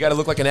 anyway. You got to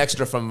look like an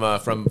extra from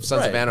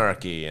Sons of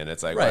Anarchy, and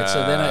it's like, right.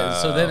 Wow.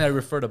 So then I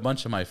referred a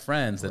bunch of my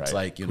friends. That's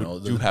like,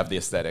 who have the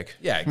aesthetic.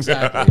 Yeah,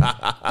 exactly.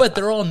 But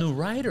they're all new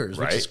writers,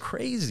 which is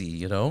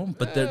crazy,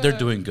 But they're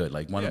doing good.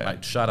 Like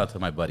shout out to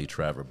my buddy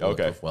Trevor,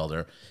 Bulletproof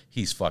Welder.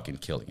 He's fucking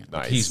killing it.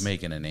 Nice. Like, he's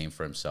making a name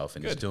for himself,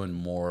 and he's doing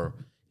more.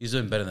 He's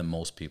doing better than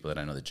most people that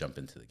I know that jump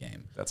into the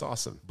game. That's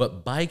awesome.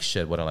 But Bike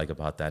Shed, what I like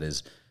about that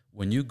is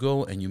when you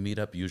go and you meet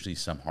up usually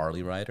some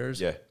Harley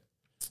riders,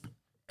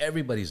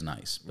 everybody's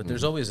nice. But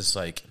there's always this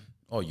like,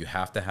 oh, you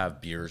have to have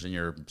beers in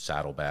your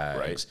saddlebags.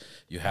 Right.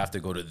 You have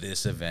to go to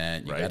this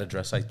event. You got to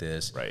dress like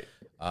this. Right.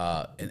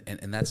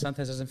 And that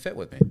sometimes doesn't fit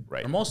with me.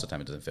 Right. Or most of the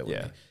time it doesn't fit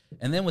with me.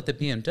 And then with the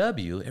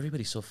BMW,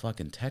 everybody's so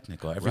fucking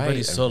technical.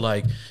 Everybody's so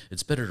like,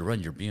 it's better to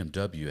run your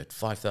BMW at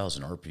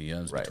 5,000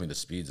 RPMs between the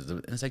speeds.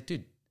 And it's like,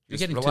 dude, you're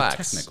getting too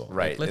technical.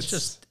 Right. Like, let's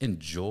just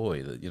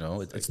enjoy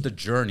it's the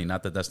journey,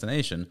 not the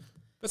destination.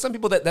 But some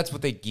people, that's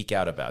what they geek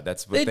out about.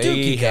 That's what they do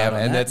geek out on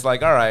and that. It's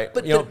like, all right.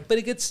 But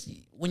it gets,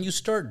 when you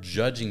start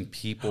judging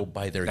people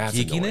by their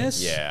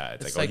geekiness. Annoying. Yeah.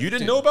 It's like, you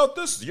didn't know about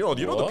this? You know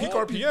the peak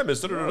RPM is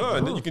da-da-da-da.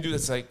 And then you can do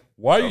this like.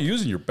 Why are you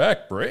using your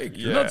back brake?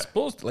 You're not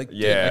supposed to. Like,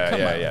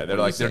 yeah. They're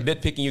like, they're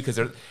nitpicking you because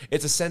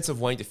it's a sense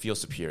of wanting to feel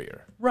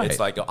superior. Right. It's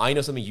like, I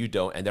know something you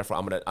don't, and therefore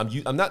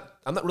I'm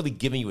not really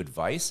giving you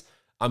advice.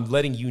 I'm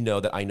letting you know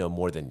that I know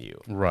more than you.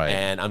 Right.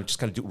 And I'm just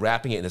kind of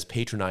wrapping it in this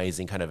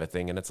patronizing kind of a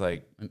thing. And it's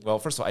like, well,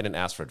 first of all, I didn't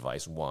ask for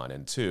advice, one.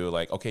 And two,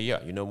 like, okay,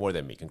 you know more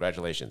than me.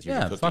 Congratulations. Here's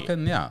your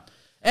cookie.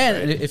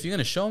 And if you're going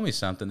to show me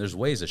something, there's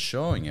ways of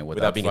showing it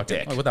without being a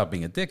dick. Without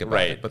being a dick about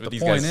it. But the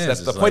point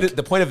is,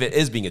 the point of it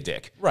is being a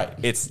dick. Right.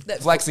 It's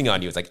flexing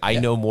on you. It's like, I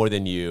know more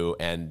than you,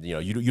 and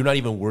you're not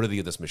even worthy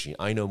of this machine.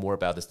 I know more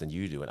about this than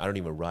you do, and I don't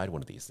even ride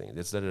one of these things.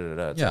 It's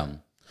da-da-da-da.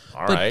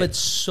 But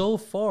so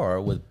far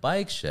with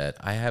Bike Shed,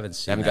 I haven't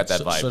seen that. Got that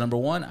vibe. So number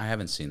one, I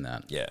haven't seen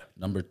that. Yeah.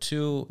 Number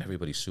two,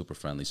 everybody's super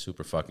friendly,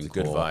 super fucking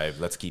cool. Good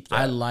vibe. Let's keep that.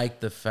 I like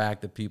the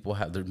fact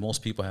that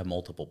most people have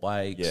multiple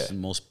bikes. Yeah.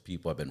 And most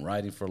people have been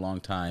riding for a long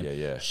time.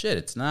 Yeah. Shit,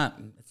 it's not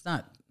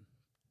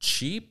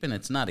cheap and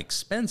it's not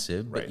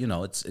expensive, but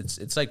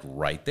it's like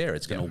right there.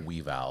 It's gonna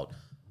weave out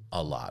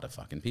a lot of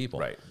fucking people.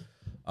 Right.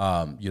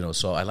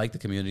 So I like the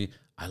community.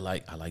 I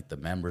like the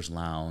members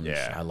lounge.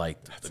 Yeah. I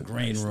like the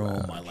green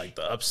room. I like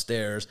the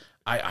upstairs.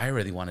 I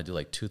really want to do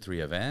like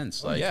 2-3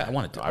 events. I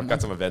want to. I've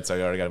got some events I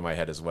already got in my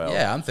head as well.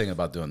 Yeah, I'm thinking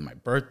about doing my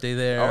birthday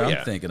there.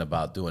 I'm thinking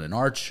about doing an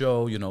art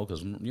show.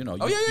 Because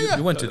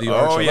you went to the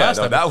art show last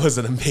time. That was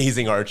an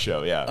amazing art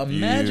show. Yeah,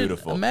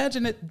 beautiful.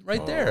 Imagine it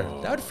right there.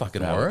 That would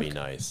fucking work. That would be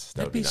nice.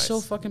 That'd be so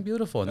fucking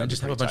beautiful. And then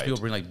just have a bunch of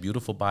people bring like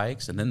beautiful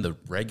bikes, and then the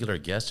regular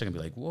guests are gonna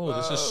be like, "Whoa,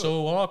 this is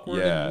so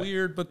awkward and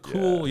weird, but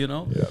cool."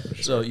 Yeah, for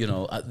sure.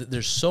 So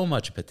there's so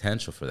much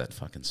potential for that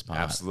fucking spot.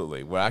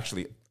 Absolutely. We're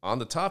actually on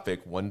the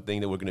topic. One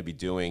thing that we're going to be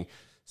doing,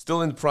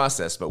 still in the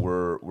process, but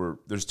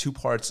there's two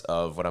parts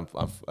of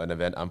an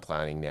event I'm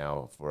planning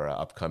now for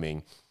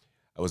upcoming.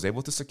 I was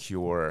able to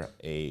secure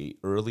a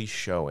early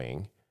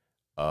showing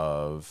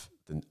of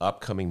the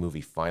upcoming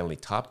movie, finally,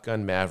 Top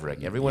Gun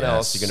Maverick. Everyone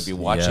else, you're going to be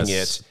watching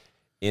it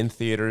in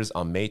theaters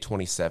on May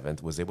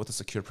 27th. Was able to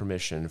secure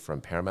permission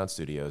from Paramount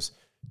Studios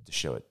to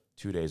show it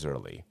 2 days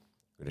early.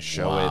 We're going to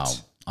show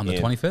it. On the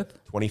 25th?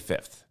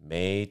 25th.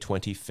 May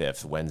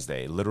 25th,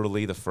 Wednesday.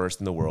 Literally the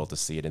first in the world to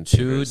see it in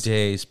theaters. 2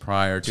 days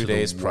prior to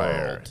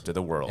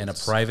the world. In a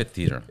private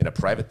theater. In a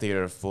private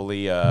theater,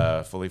 fully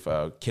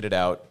kitted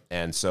out.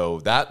 And so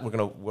that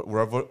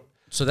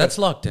So that's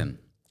locked in.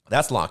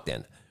 That's locked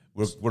in.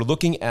 We're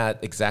looking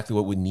at exactly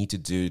what we need to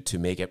do to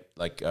make it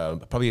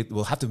probably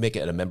we'll have to make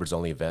it a members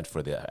only event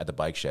at the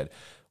Bike Shed.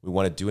 We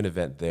want to do an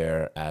event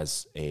there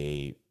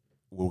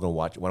we're going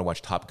to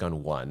watch Top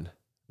Gun 1.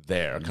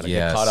 There, kind of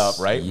get caught up,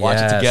 right? Watch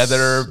it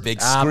together,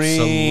 big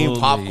screen,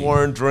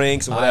 popcorn,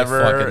 drinks,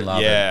 whatever. I fucking love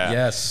it.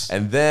 Yes.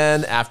 And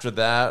then after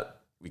that,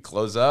 we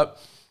close up,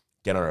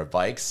 get on our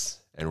bikes,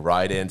 and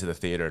ride into the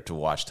theater to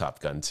watch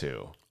Top Gun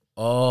 2.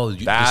 Oh,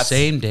 the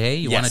same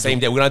day? Same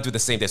day. We're going to do it the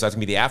same day. So it's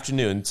going to be the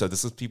afternoon. So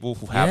this is people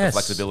who have the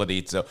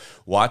flexibility to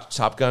watch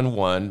Top Gun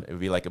 1. It would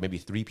be like maybe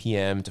 3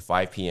 p.m. to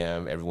 5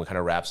 p.m. Everyone kind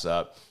of wraps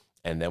up.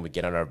 And then we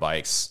get on our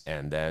bikes,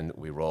 and then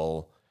we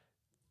roll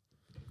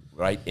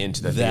right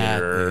into the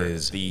theater.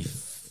 Is the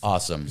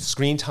awesome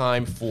screen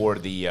time for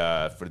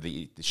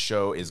the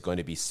show is going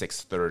to be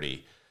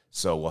 6:30,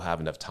 so we'll have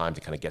enough time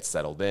to kind of get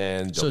settled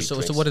in. So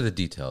what are the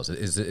details?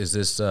 Is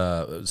this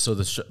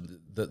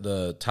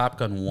the Top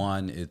Gun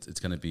 1? It's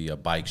going to be a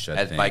Bike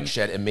Shed thing. Bike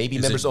Shed, and maybe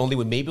members only.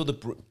 We may be able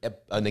to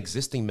an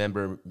existing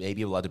member may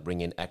be allowed to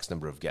bring in X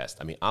number of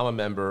guests. I mean, I'm a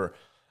member.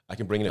 I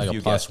can bring in a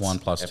few plus guests. One,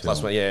 plus two.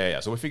 Plus one.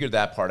 Yeah. So we figured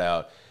that part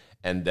out.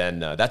 And then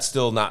that's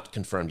still not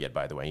confirmed yet,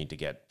 by the way. I need to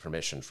get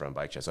permission from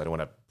Bike Shed, so I don't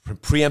want to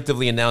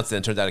preemptively announce it.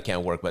 And it turns out it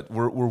can't work, but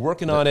we're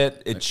working on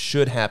it. It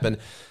should happen.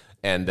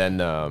 And then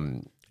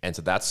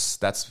so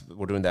that's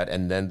we're doing that.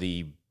 And then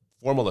the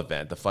formal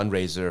event, the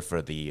fundraiser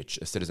for the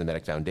Citizen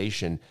Medic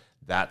Foundation,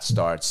 that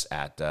starts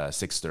at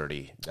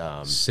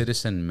 6:30.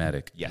 Citizen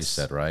Medic, yes. You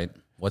said, right?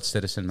 What's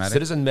Citizen Medic?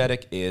 Citizen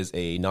Medic is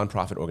a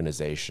nonprofit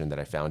organization that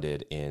I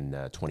founded in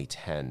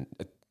 2010.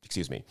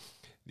 Excuse me.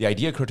 The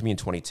idea occurred to me in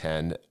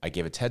 2010. I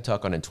gave a TED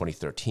Talk on it in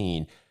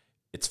 2013.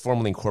 It's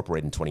formally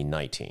incorporated in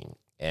 2019.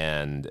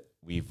 And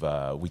we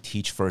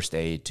teach first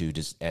aid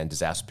and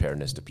disaster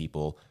preparedness to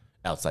people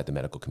outside the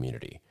medical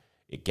community.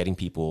 Getting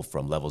people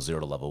from level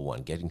 0 to level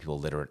 1, getting people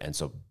literate. And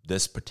so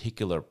this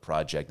particular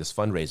project, this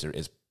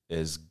fundraiser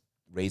is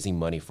raising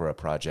money for a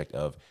project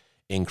of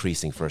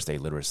increasing first aid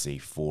literacy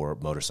for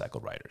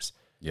motorcycle riders.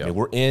 Yeah. I mean,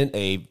 we're in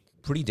a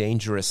pretty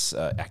dangerous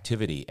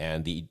activity,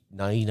 and the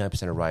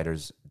 99% of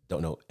riders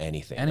don't know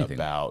anything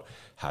about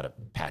how to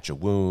patch a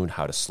wound,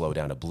 how to slow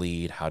down a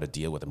bleed, how to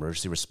deal with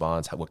emergency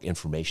response, what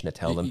information to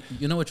tell them.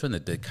 You know which one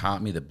that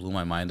caught me, that blew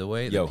my mind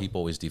away, that people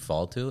always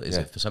default to, is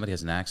if somebody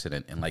has an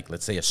accident and, like,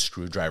 let's say a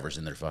screwdriver's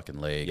in their fucking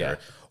leg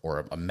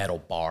or a metal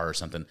bar or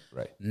something.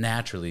 Right.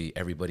 Naturally,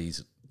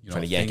 everybody's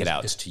trying to yank it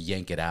out. Is to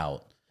yank it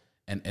out.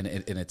 And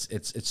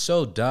it's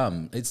so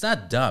dumb. It's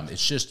not dumb.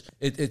 It's just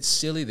it's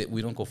silly that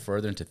we don't go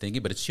further into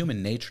thinking, but it's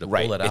human nature to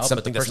pull it out. It's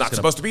something that's not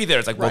supposed to be there.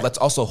 It's like, well, that's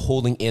also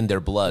holding in their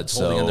blood.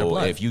 So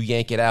if you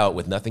yank it out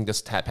with nothing to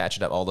patch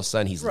it up, all of a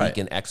sudden he's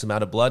leaking X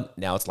amount of blood.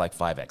 Now it's like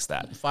 5X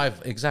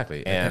that.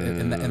 Exactly.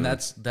 And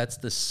that's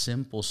the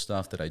simple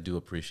stuff that I do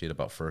appreciate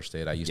about first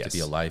aid. I used to be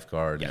a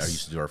lifeguard. I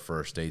used to do our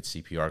first aid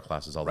CPR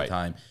classes all the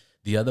time.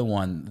 The other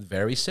one,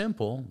 very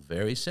simple,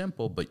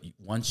 but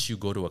once you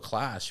go to a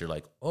class, you're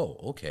like, oh,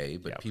 okay,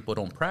 but people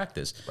don't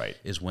practice. Right.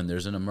 Is when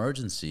there's an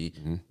emergency,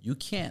 you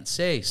can't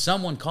say,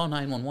 someone call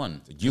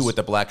 911. You with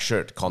the black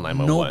shirt, call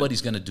 911.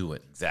 Nobody's going to do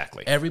it.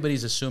 Exactly.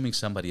 Everybody's assuming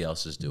somebody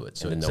else is do it.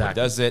 So and then nobody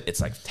does it. It's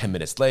like 10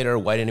 minutes later.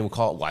 Why didn't anyone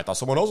call? Well, I thought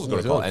someone else was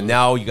going to call. And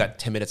now you got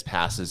 10 minutes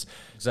passes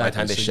by the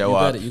time they show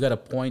up. You got a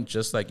point,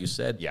 just like you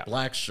said,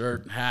 black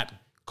shirt, hat,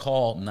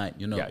 call night,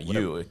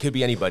 it could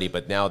be anybody,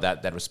 but now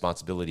that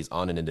responsibility is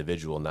on an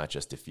individual, not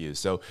just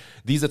diffused. So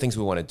these are things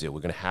we want to do.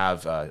 We're going to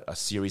have a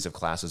series of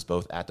classes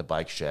both at the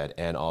bike shed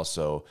and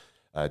also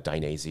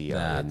Dainese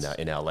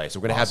in LA. So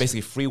we're going to have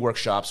basically free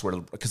workshops where,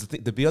 because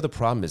the other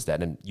problem is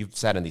that, and you've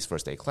sat in these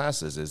first aid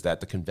classes, is that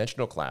the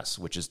conventional class,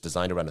 which is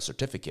designed around a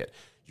certificate,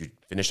 you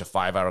finish a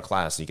 5-hour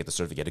class and you get the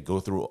certificate to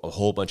go through a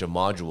whole bunch of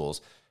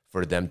modules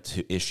for them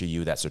to issue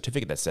you that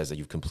certificate that says that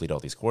you've completed all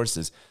these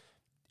courses.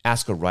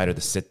 Ask a writer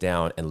to sit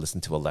down and listen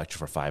to a lecture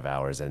for 5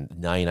 hours, and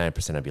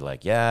 99% would be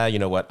like, yeah, you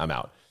know what, I'm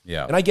out.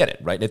 Yeah. And I get it,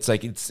 right? It's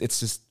like, it's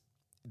just,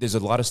 there's a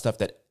lot of stuff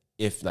that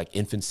if, like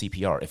infant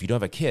CPR, if you don't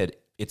have a kid,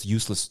 it's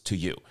useless to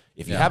you.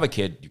 If you have a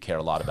kid, you care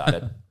a lot about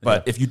it.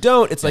 But if you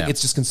don't, it's like, it's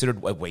just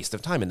considered a waste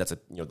of time. And that's a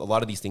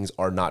lot of these things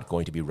are not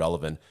going to be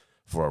relevant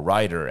for a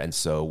writer. And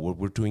so what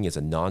we're doing is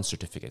a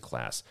non-certificate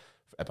class,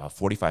 about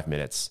 45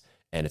 minutes.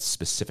 And it's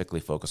specifically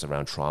focused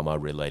around trauma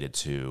related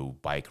to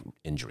bike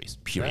injuries,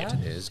 period. That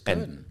is good.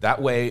 And that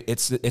way,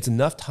 it's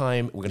enough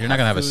time. You're not going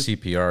to have a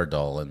CPR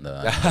doll in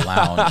the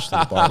lounge.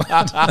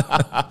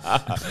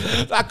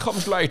 That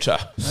comes later.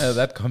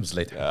 That comes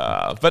later.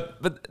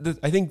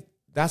 I think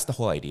that's the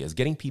whole idea, is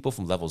getting people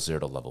from level 0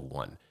 to level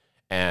 1.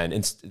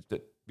 And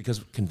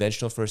because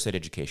conventional first aid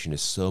education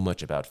is so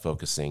much about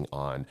focusing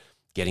on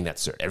getting that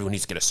cert. Everyone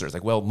needs to get a cert. It's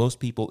like, well,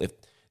 most people,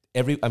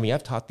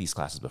 I've taught these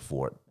classes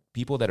before.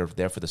 People that are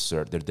there for the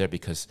cert, they're there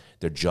because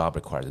their job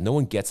requires it. No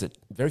one gets it.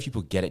 Very few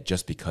people get it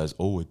just because,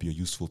 it'd be a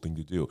useful thing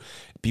to do.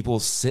 People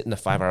sit in a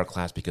 5-hour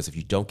class because if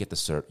you don't get the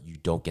cert, you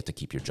don't get to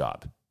keep your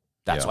job.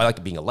 That's why I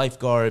like being a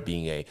lifeguard,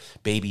 being a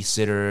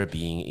babysitter,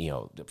 being,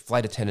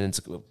 flight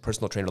attendants,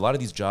 personal trainer. A lot of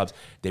these jobs,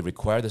 they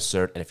require the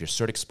cert, and if your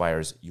cert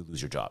expires, you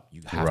lose your job.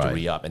 You have to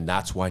re-up, and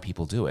that's why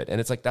people do it. And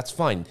it's like, that's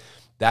fine.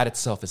 That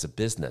itself is a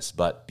business,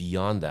 but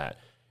beyond that,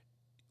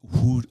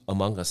 who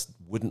among us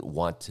wouldn't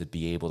want to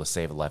be able to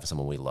save the life of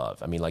someone we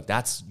love? I mean, like,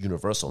 that's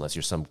universal. Unless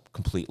you're some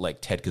complete,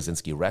 like, Ted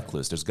Kaczynski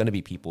recluse, there's going to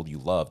be people you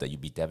love that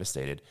you'd be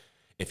devastated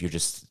if you're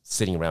just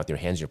sitting around with your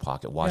hands in your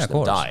pocket watching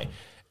them die.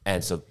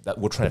 And so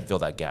we're trying to fill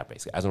that gap,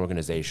 basically. As an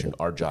organization,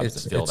 our job is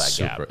to fill that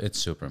gap. It's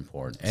super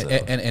important.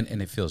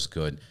 And it feels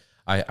good.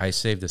 I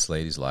saved this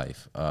lady's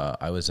life.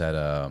 I was at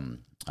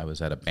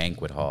a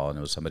banquet hall, and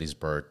it was somebody's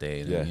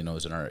birthday. And, it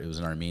was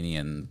an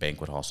Armenian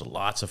banquet hall, so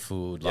lots of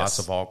food, lots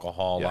of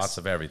alcohol, lots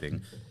of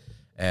everything.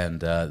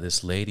 And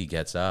this lady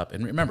gets up,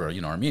 and remember,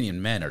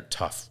 Armenian men are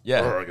tough.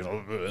 Yeah,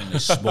 and they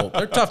smoke.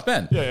 They're tough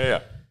men.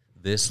 Yeah.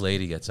 This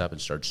lady gets up and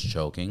starts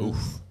choking.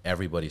 Oof.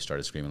 Everybody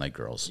started screaming like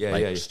girls.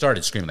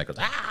 Started screaming like girls.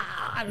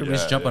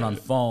 Everybody's jumping on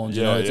phones.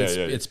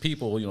 It's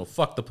people.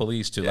 Fuck the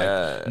police too.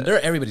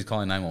 Everybody's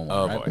calling 911.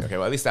 Oh right? boy. Okay.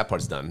 Well, at least that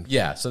part's done.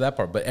 Yeah. So that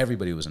part, but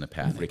everybody was in a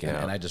panic,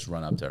 out. And I just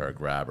run up to her,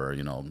 grab her.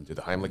 Do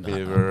the Heimlich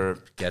maneuver.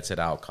 Gets it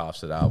out,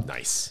 coughs it out.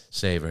 Nice.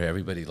 Save her.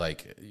 Everybody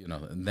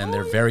and then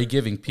they're very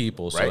giving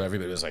people. So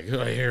everybody was like,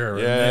 here,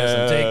 and this,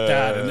 and take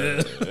that, and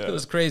this. It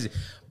was crazy.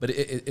 But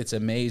it's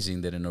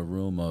amazing that in a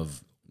room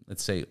of,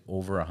 let's say,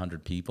 over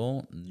 100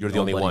 people, you're the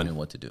only one knew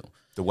what to do.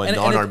 The one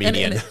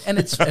non-Armenian, and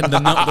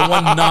the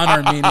one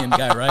non-Armenian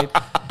guy, right?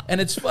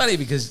 And it's funny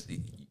because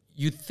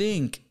you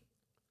think,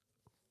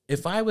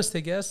 if I was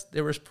to guess,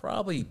 there was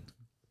probably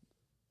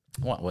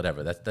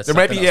whatever. That's there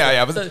might be,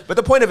 but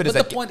the point of it is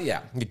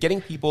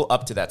getting people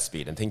up to that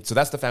speed and think. So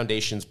that's the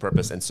foundation's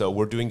purpose. And so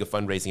we're doing a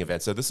fundraising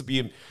event. So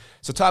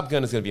Top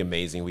Gun is going to be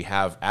amazing. We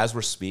have, as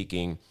we're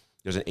speaking,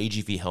 there's an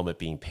AGV helmet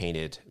being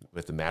painted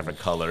with the Maverick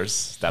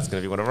colors. That's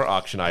going to be one of our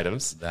auction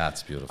items.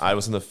 That's beautiful. I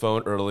was on the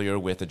phone earlier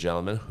with a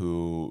gentleman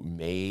who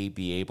may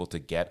be able to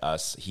get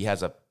us. He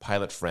has a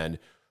pilot friend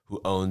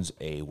who owns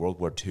a World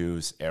War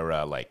II's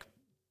era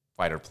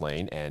fighter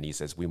plane, and he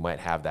says we might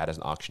have that as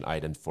an auction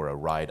item for a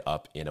ride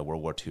up in a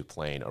World War II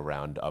plane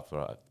around up.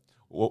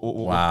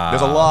 Wow.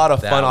 There's a lot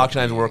of fun auction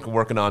items we're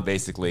working on,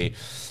 basically.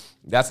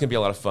 That's going to be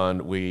a lot of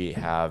fun. We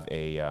have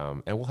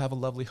and we'll have a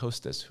lovely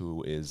hostess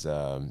who is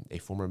a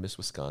former Miss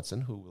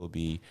Wisconsin who will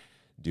be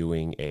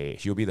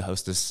she'll be the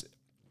hostess,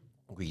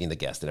 greeting the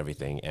guest and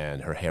everything,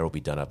 and her hair will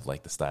be done up in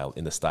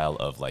the style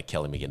of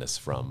Kelly McGinnis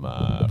from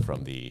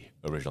the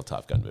original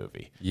Top Gun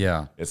movie.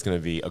 Yeah. It's going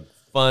to be a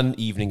fun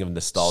evening of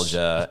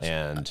nostalgia.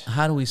 And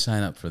how do we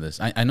sign up for this?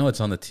 I know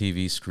it's on the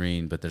TV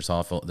screen, but there's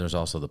also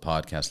the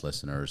podcast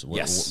listeners.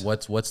 Yes.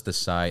 What's the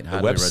site? How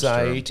do we register? The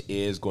website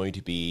is going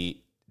to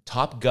be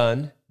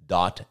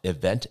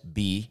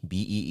topgun.eventbee,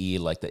 B-E-E,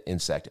 like the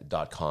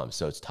insect.com.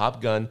 So it's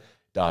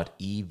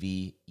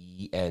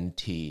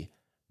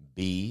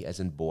topgun.eventb, as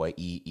in boy,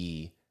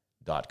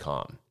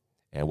 E-E.com.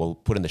 And we'll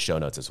put in the show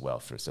notes as well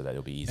so that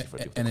it'll be easy for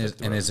people to click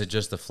through. And is it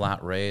just a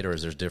flat rate, or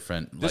is there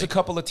different? There's a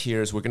couple of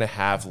tiers. We're going to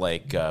have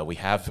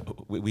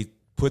we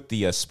put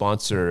the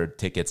sponsored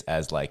tickets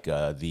as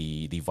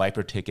the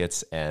Viper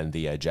tickets and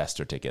the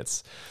Jester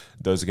tickets.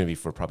 Those are going to be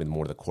for probably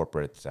more of the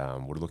corporate.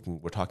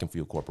 We're talking to a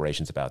few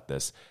corporations about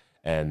this,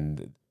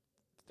 and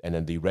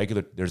then the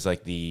regular. There's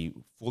the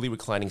fully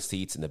reclining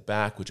seats in the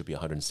back, which would be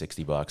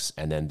 $160,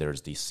 and then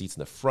there's the seats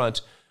in the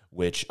front,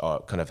 which are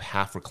kind of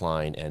half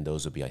recline, and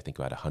those would be, I think,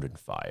 about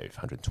 $105,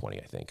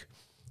 $120, I think.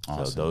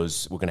 Awesome. So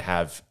those we're going to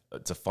have.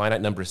 It's a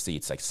finite number of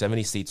seats,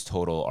 70 seats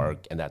total,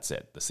 and that's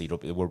it.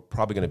 We're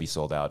probably going to be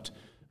sold out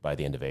by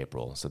the end of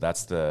April. So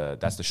that's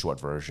the short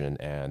version,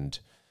 and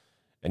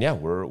yeah,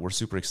 we're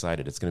super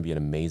excited. It's going to be an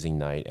amazing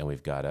night, and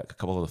we've got a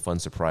couple of the fun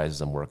surprises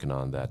I'm working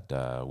on that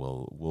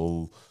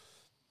we'll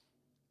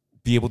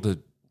be able to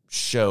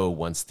show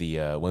once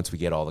we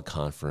get all the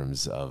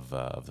confirms of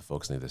the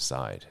folks on the other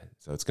side.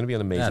 So it's going to be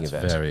an amazing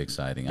event. That's very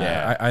exciting.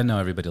 Yeah. I know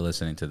everybody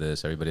listening to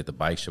this, everybody at the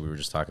bike show we were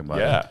just talking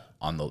about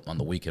on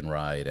the weekend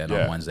ride and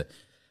on Wednesday.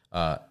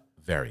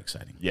 Very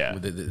exciting. Yeah.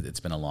 It's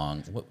been a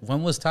long...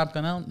 When was Top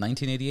Gun out?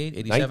 1988,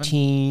 87?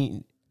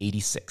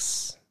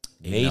 1986.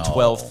 May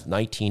 12th,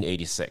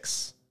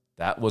 1986.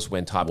 That was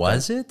when Top Gun...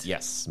 Was it?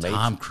 Yes.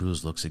 Tom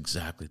Cruise looks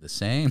exactly the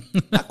same.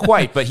 Not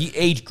quite, but he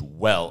aged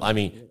well. I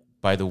mean,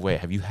 by the way,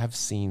 have you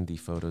seen the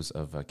photos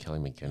of Kelly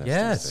McGinnis?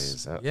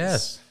 Yes.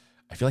 Yes.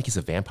 I feel like he's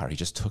a vampire. He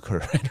just took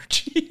her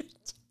energy.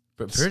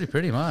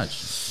 Pretty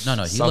much. No,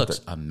 he looks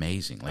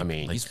amazing.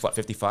 He's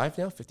 55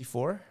 now,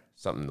 54?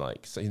 Something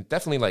so he's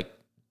definitely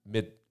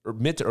mid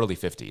to early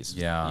 50s.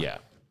 Yeah.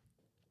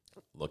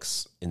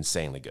 Looks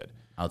insanely good.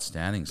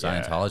 Outstanding.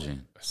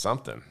 Scientology.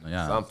 Something.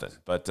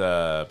 But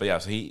yeah,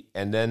 so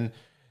I'm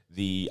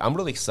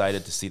really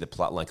excited to see the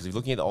plot line, because we're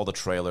looking at all the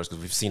trailers,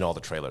 because we've seen all the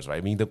trailers, right?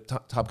 I mean, the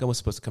Top Gun was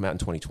supposed to come out in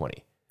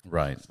 2020.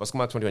 Right. It's supposed to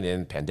come out in 2020, and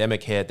then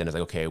pandemic hit. Then it's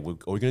okay, are we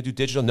going to do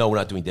digital? No, we're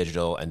not doing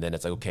digital. And then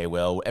it's okay,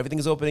 well, everything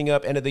is opening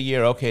up end of the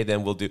year. Okay,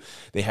 then we'll do.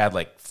 They had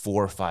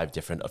 4 or 5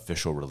 different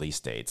official release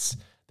dates.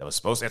 That was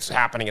supposed to, it's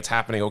happening,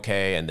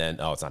 okay. And then,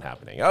 it's not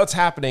happening. Oh, it's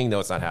happening.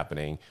 No, it's not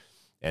happening.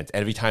 And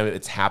every time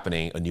it's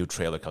happening, a new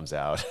trailer comes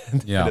out.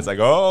 And it's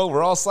we're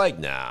all psyched.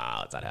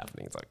 No, it's not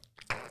happening. It's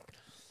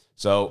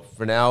so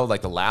for now,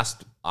 the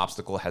last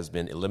obstacle has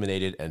been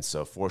eliminated. And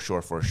so for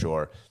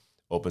sure,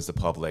 opens the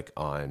public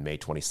on May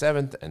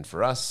 27th. And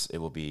for us, it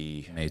will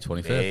be May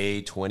 25th.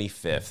 May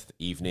 25th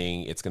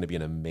evening. It's going to be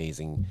an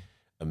amazing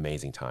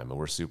time. And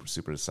we're super,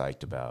 super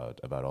psyched about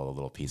all the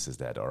little pieces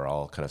that are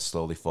all kind of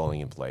slowly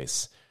falling in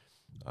place.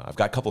 I've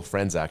got a couple of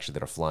friends, actually,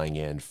 that are flying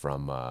in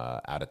from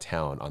out of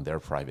town on their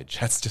private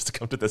jets just to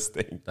come to this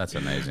thing. That's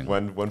amazing.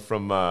 One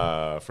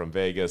from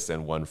Vegas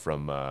and one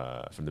from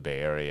the Bay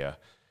Area.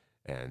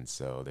 And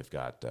so they've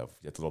got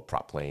little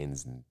prop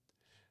planes. And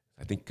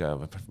I think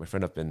my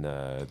friend up in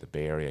the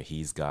Bay Area,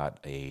 he's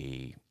got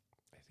the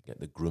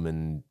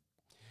Grumman.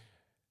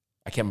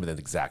 I can't remember the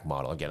exact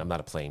model. Again, I'm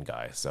not a plane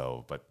guy,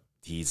 but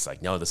he's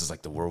no, this is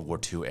the World War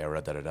II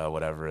era,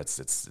 whatever.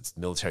 It's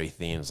military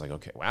themes.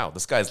 Okay, wow,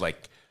 this guy's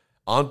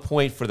on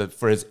point for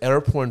his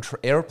airplane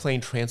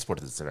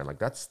transport. I'm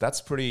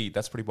that's pretty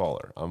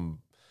baller.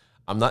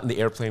 I'm not in the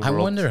airplane world. I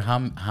wonder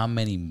how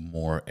many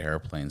more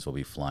airplanes will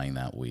be flying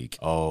that week.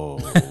 Oh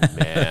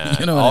man,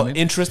 you know what I mean?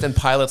 Interest in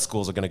pilot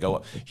schools are going to go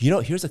up.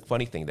 Here's a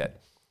funny thing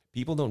that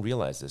people don't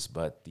realize this,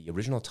 but the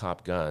original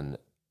Top Gun,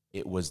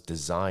 it was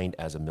designed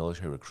as a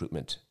military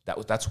recruitment.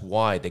 That's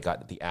why they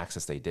got the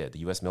access they did. The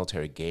U.S.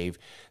 military gave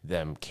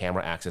them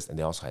camera access, and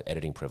they also had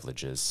editing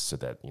privileges, so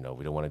that we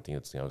don't want anything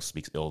that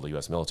speaks ill of the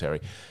U.S.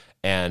 military.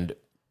 And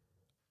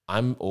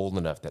I'm old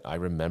enough that I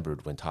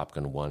remembered when Top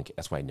Gun 1.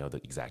 That's why I know the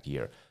exact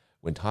year.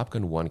 When Top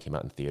Gun 1 came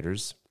out in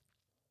theaters,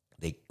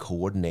 they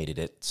coordinated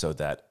it so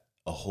that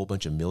a whole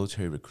bunch of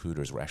military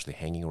recruiters were actually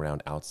hanging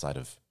around outside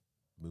of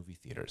movie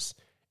theaters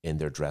in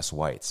their dress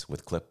whites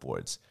with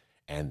clipboards,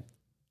 and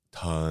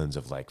tons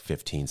of like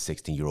 15,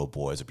 16-year-old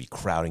boys would be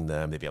crowding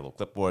them. They'd be able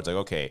to clipboards like,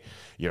 okay,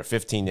 you're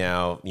 15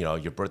 now,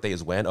 your birthday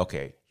is when?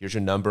 Okay, here's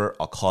your number.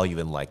 I'll call you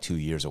in like 2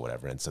 years or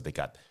whatever. And so they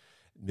got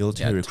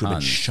military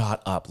recruitment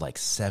shot up like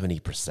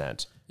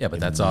 70%. Yeah, but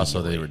that's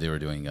also they were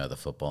doing the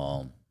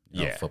football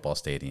football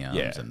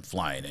stadiums and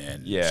flying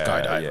in,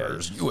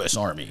 skydivers, U.S.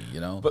 Army,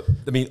 But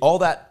I mean, all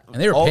that,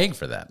 and they were paying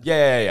for that.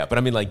 Yeah. But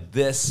I mean, like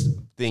this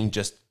thing,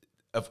 just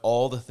of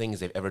all the things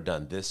they've ever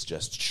done, this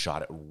just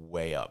shot it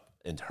way up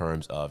in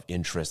terms of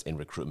interest in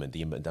recruitment,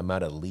 the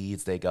amount of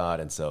leads they got,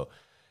 and so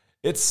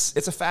it's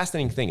a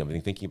fascinating thing. I've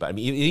been thinking about. I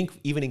mean,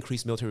 even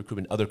increased military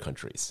recruitment in other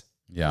countries.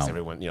 Yeah,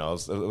 everyone, I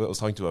was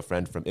talking to a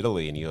friend from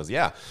Italy, and he goes,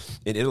 "Yeah,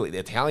 in Italy, the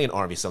Italian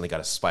army suddenly got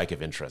a spike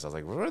of interest." I was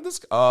like, "Where did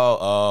this?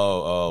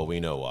 Oh,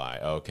 we know why.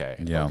 Okay,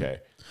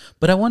 okay."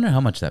 But I wonder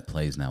how much that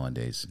plays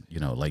nowadays,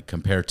 like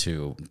compared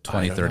to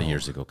 20, 30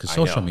 years ago, because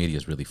social media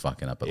is really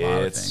fucking up a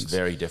lot of things. It's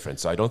very different.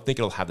 So I don't think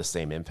it'll have the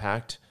same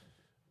impact.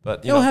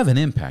 But it'll have an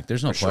impact.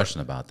 There's no question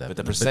about that. But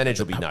the percentage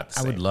will be not the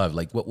same. I would love,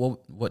 like,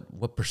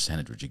 what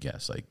percentage would you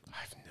guess? Like, I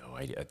have no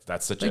idea.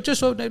 That's such like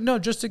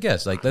just to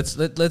guess. Like,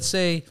 let's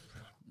say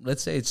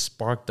it's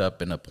sparked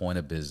up in a point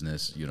of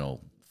business,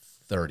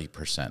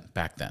 30%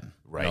 back then.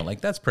 Right.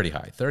 Like that's pretty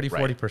high.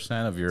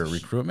 30-40% of your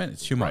recruitment,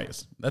 it's humongous.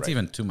 Right. That's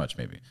even too much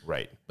maybe.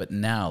 Right. But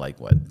now,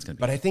 like what? It's gonna be.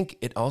 But I think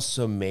it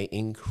also may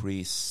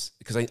increase,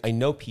 because I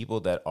know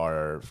people that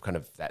are kind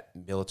of that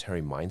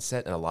military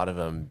mindset, and a lot of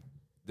them,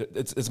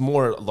 it's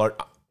more large.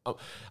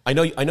 I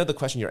know the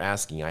question you're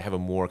asking. I have a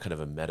more kind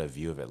of a meta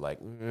view of it. Like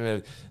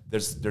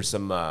there's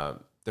some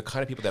the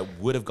kind of people that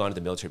would have gone to the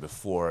military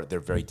before,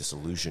 they're very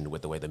disillusioned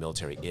with the way the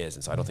military is,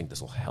 and so I don't think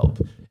this will help.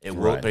 It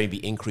will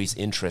maybe increase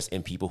interest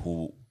in people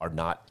who are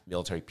not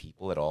military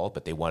people at all,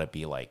 but they want to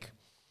be like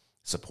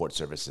support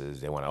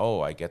services. They want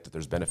to, I get that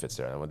there's benefits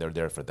there, and they're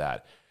there for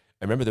that.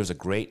 I remember there was a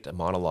great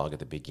monologue at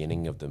the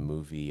beginning of the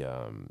movie,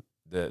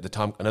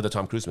 another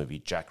Tom Cruise movie,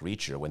 Jack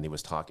Reacher, when he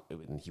was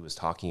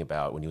talking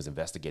about when he was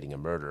investigating a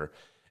murder,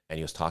 and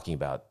he was talking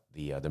about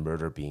the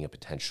murder being a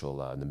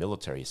potential in the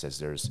military. He says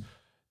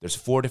there's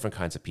 4 different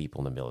kinds of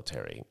people in the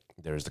military.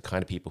 There's the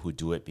kind of people who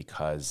do it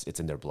because it's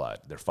in their blood.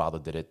 Their father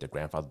did it, their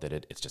grandfather did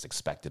it. It's just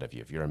expected of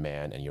you. If you're a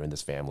man and you're in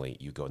this family,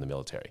 you go in the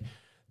military.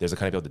 There's the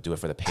kind of people that do it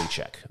for the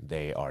paycheck.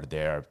 They are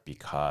there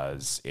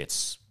because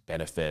it's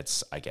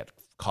benefits. I get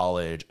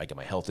college, I get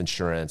my health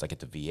insurance, I get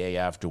the VA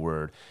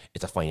afterward.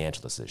 It's a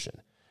financial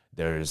decision.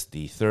 There's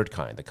the third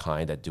kind, the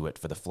kind that do it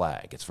for the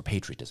flag. It's for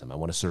patriotism. I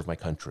want to serve my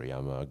country.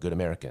 I'm a good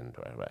American.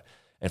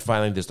 And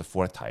finally, there's the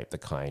fourth type, the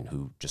kind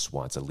who just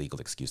wants a legal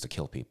excuse to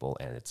kill people,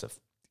 and it's a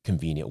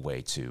convenient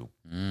way to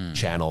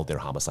channel their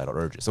homicidal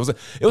urges. So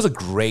it was a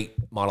great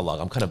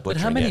monologue. I'm kind of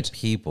butchering it. But how many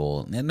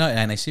people? No,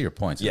 and I see your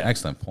points. Yeah.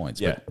 Excellent points.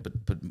 Yeah.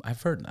 But I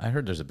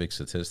heard there's a big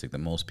statistic that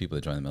most people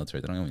that join the military,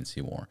 they don't even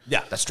see war.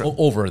 Yeah, that's true.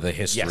 Over the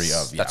history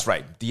of. That's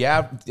right.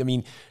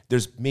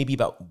 There's maybe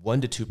about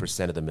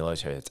 1% to the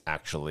military that's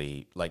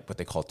actually like what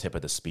they call tip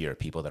of the spear.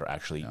 People that are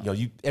actually,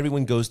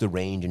 everyone goes to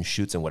range and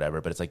shoots and whatever,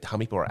 but it's like how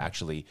many people are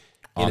actually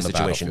in a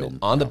situation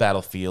on the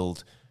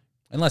battlefield.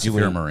 Unless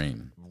you're a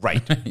Marine.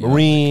 Right.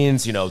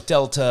 Marines,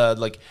 Delta,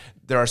 like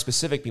there are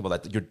specific people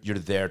that you're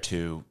there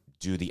to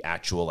do the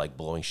actual like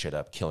blowing shit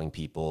up, killing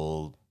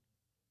people,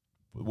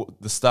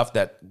 the stuff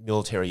that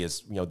military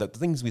is, the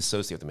things we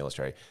associate with the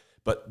military.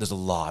 But there's a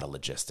lot of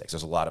logistics.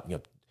 There's a lot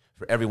of,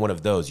 for every one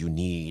of those, you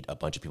need a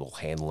bunch of people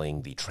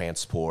handling the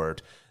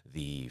transport,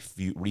 the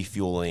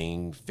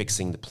refueling,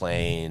 fixing the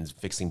planes,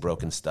 fixing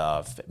broken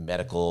stuff,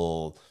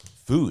 medical,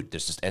 food.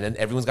 And then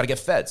everyone's got to get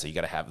fed. So you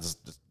got to have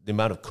the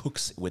amount of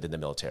cooks within the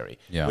military,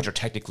 which are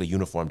technically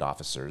uniformed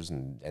officers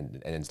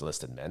and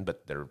enlisted men,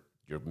 but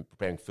you're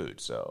preparing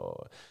food.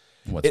 So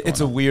it's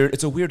a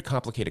weird,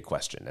 complicated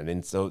question. And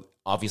then so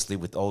obviously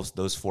with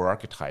those 4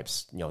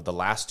 archetypes, the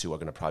last 2 are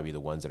going to probably be the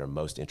ones that are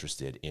most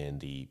interested in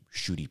the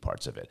shooty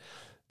parts of it.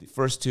 The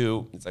first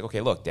 2, it's like,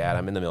 okay, look, Dad,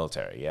 I'm in the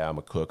military. Yeah, I'm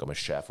a cook, I'm a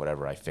chef,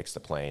 whatever. I fix the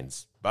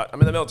planes. But I'm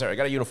in the military. I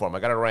got a uniform. I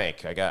got a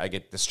rank. I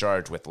get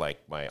discharged with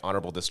like my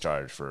honorable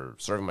discharge for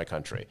serving my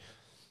country.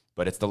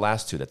 But it's the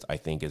last 2 that I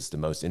think is the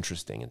most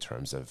interesting in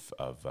terms of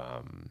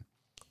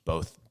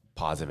both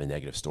positive and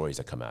negative stories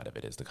that come out of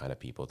it. Is the kind of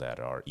people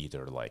that are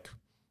either like,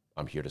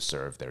 I'm here to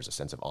serve. There's a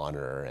sense of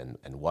honor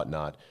and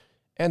whatnot,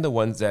 and the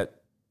ones that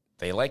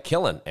they like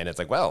killing. And it's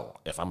like, well,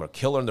 if I'm a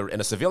killer in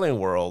a civilian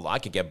world, I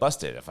could get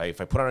busted. If I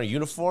put on a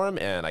uniform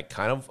and I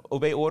kind of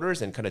obey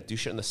orders and kind of do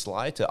shit on the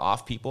sly to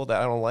off people that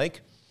I don't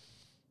like,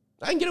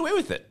 I can get away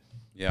with it.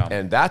 Yeah.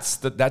 And that's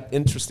that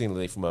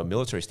interestingly, from a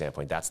military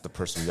standpoint, that's the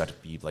person you have to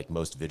be like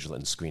most vigilant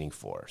and screening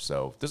for.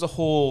 So there's a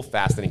whole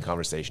fascinating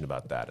conversation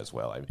about that as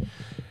well.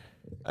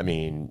 I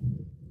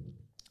mean,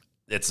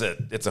 it's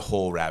a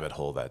whole rabbit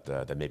hole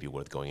that may be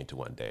worth going into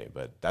one day.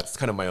 But that's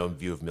kind of my own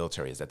view of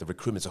military, is that the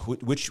recruitment. So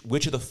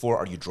which of the 4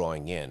 are you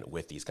drawing in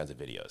with these kinds of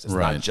videos? It's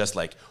not just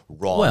like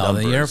raw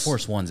numbers. The Air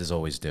Force ones is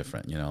always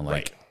different.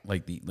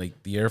 Like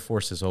the Air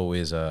Force is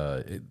always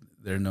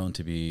they're known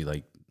to be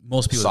like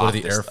most people that go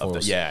to the Air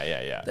Force.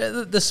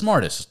 They're the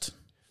smartest.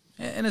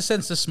 In a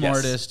sense, the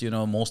smartest.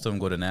 Yes. Most of them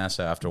go to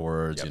NASA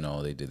afterwards.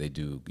 Yep. They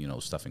do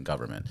stuff in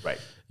government. Right.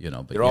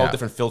 But they're all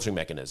different filtering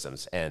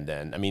mechanisms. And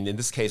then, I mean, in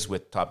this case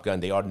with Top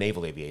Gun, they are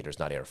naval aviators,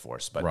 not Air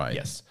Force. But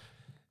yes.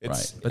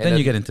 Right. But then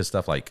you get into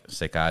stuff like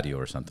Sicario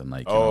or something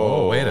like,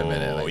 wait a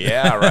minute. Like,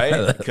 yeah,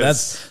 right?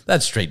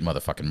 That's straight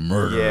motherfucking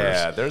murder.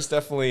 Yeah, there's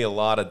definitely a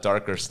lot of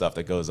darker stuff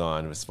that goes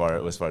on as far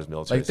as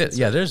military. Like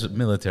there's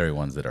military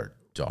ones that are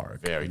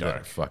dark. Very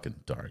dark. Fucking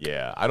dark.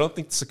 Yeah. I don't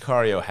think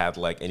Sicario had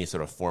like any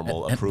sort of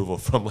formal approval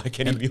from like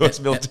any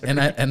U.S. military.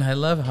 And I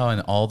love how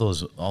in all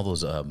those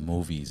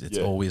movies, it's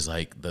always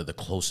like the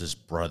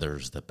closest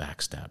brothers, the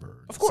backstabber.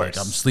 Of course. Like,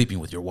 I'm sleeping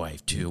with your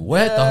wife too.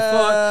 What the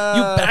fuck?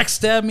 You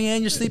backstab me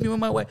and you're sleeping with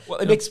my wife. Well,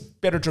 it makes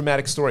better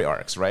dramatic story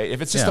arcs, right?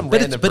 If it's just some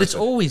random but it's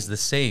always the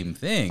same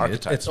thing.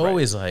 It's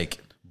always like,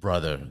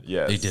 brother,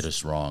 they did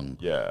us wrong.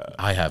 Yeah.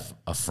 I have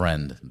a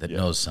friend that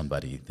knows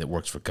somebody that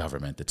works for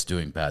government that's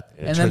doing bad.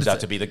 And it turns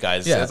out to be the guy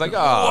that says like,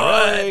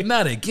 right.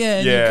 Not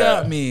again. You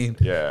got me.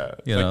 Yeah.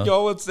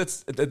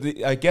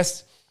 I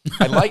guess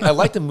I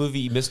like the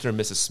movie Mr. and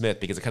Mrs. Smith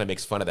because it kind of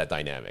makes fun of that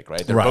dynamic,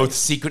 right? They're both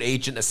secret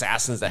agent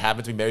assassins that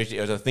happen to be married,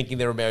 or thinking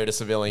they were married to a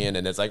civilian,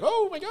 and it's like,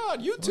 oh my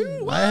God, you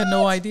too. What? I had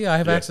no idea. I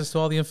have access to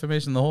all the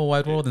information in the whole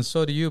wide world, and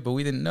so do you, but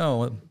we didn't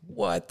know.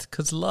 What?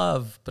 Because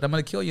love. But I'm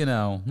going to kill you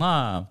now.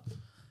 Nah.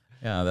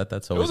 Yeah,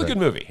 that's always. It was a good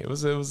movie. It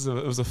was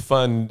a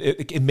fun.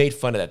 It made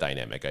fun of that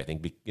dynamic. I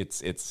think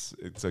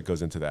it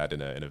goes into that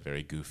in a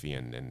very goofy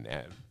and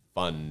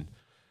fun,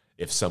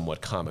 if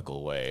somewhat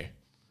comical way.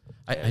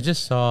 I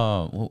just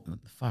saw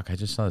I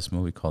just saw this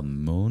movie called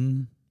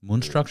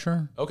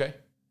Moonstructure. Okay.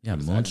 Yeah,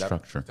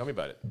 Moonstructure. Tell me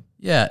about it.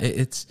 Yeah,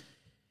 it's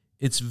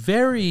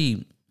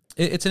very.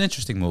 It's an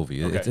interesting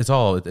movie. Okay. It's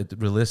all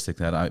realistic.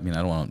 That I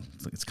don't want.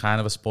 It's kind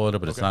of a spoiler,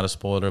 but it's not a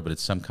spoiler. But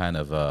it's some kind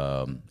of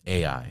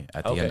AI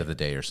at the end of the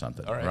day or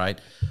something, right?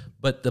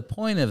 But the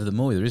point of the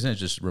movie, the reason it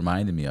just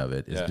reminded me of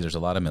it is there's a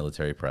lot of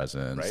military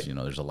presence. Right.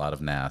 There's a lot of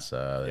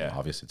NASA. Yeah.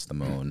 Obviously, it's the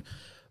moon,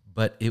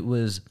 but it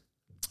was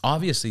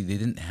obviously they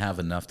didn't have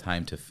enough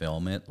time to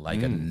film it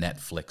like a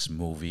Netflix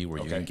movie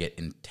where you can get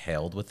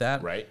entailed with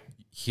that. Right.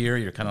 Here,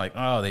 you're kind of like,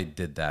 oh, they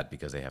did that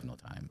because they have no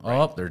time. Right.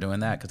 Oh, they're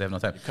doing that because they have no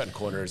time. You're cutting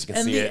corners, you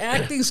can see it. And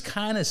the acting's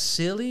kind of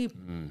silly,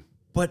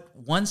 but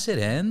once it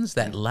ends,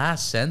 that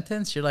last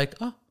sentence, you're like,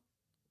 oh,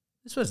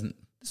 this was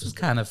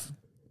kind of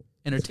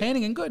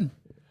entertaining and good.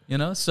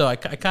 So I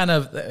kind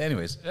of,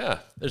 anyways. Yeah.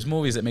 There's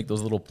movies that make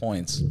those little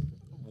points.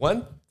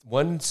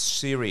 One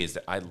series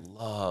that I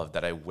love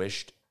that I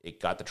wished it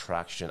got the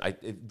traction.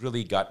 It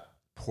really got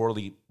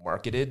poorly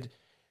marketed,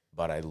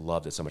 but I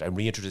loved it so much. I'm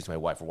reintroducing my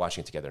wife. We're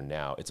watching it together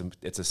now.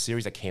 It's a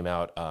series that came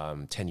out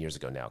 10 years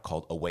ago now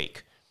called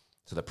Awake.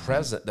 So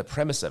the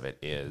premise of it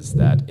is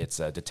that it's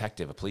a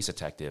police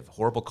detective,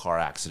 horrible car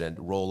accident,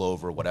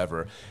 rollover,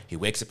 whatever. He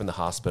wakes up in the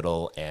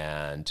hospital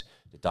and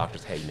the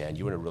doctor's, hey man,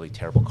 you were in a really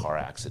terrible car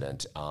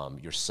accident.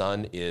 Your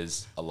son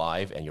is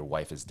alive and your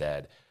wife is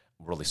dead.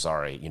 I'm really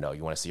sorry. You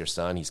want to see your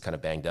son? He's kind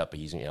of banged up, but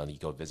he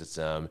go visits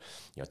him,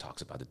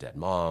 talks about the dead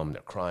mom,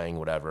 they're crying,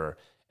 whatever.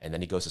 And then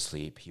he goes to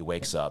sleep. He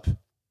wakes up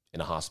in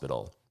a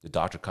hospital. The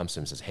doctor comes to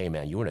him and says, hey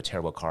man, you were in a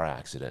terrible car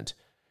accident.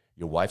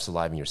 Your wife's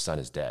alive and your son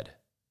is dead.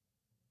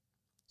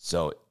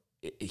 So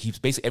he's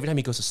basically, every time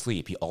he goes to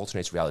sleep, he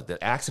alternates reality.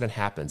 The accident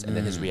happens and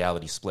then his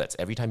reality splits.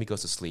 Every time he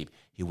goes to sleep,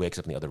 he wakes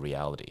up in the other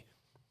reality.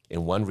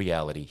 In one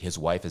reality, his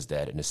wife is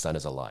dead and his son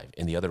is alive.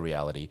 In the other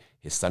reality,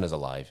 his son is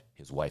alive,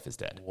 his wife is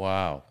dead.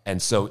 Wow.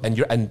 And so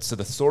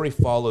the story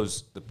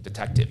follows the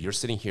detective. You're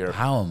sitting here.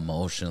 How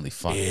emotionally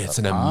fucked It's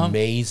an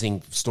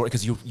amazing story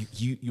because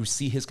you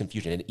see his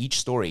confusion. In each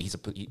story,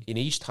 in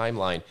each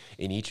timeline,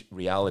 in each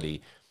reality,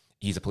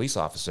 he's a police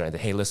officer, and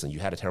hey, listen,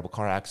 you had a terrible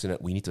car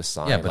accident. We need to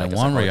assign. Yeah, but in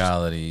one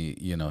reality,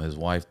 his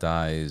wife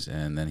dies,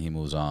 and then he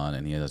moves on,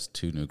 and he has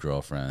 2 new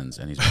girlfriends,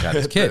 and he's got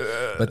his kid.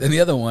 But in the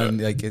other one,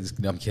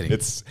 I'm kidding.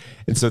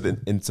 And so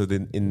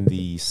then in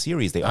the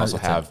series, they also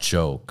have a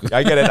joke.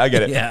 I get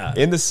it. Yeah.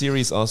 In the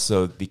series,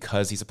 also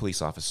because he's a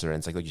police officer, and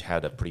it's like you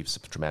had a pretty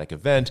traumatic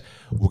event,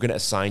 we're going to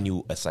assign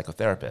you a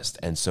psychotherapist.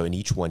 And so in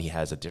each one, he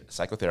has a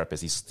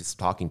psychotherapist he's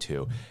talking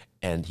to.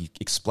 And he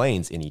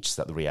explains in each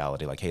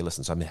reality, like, hey,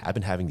 listen, so I've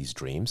been having these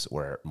dreams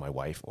where my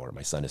wife or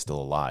my son is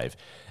still alive.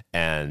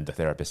 And the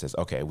therapist says,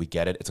 okay, we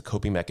get it. It's a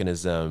coping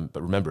mechanism.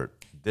 But remember,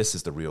 this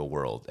is the real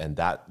world. And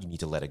that you need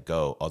to let it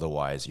go.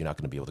 Otherwise, you're not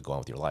going to be able to go on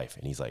with your life.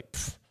 And he's like,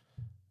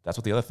 that's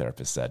what the other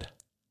therapist said.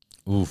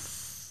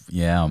 Oof.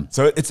 Yeah.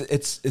 So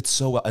it's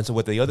so well. And so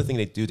what the other thing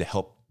they do to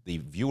help the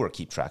viewer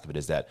keep track of it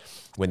is that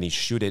when they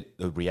shoot it,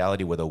 the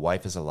reality where the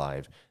wife is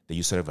alive, they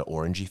use sort of an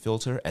orangey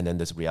filter, and then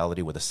this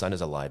reality where the sun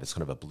is alive, it's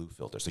kind of a blue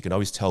filter. So you can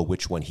always tell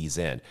which one he's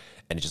in,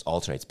 and it just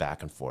alternates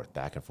back and forth,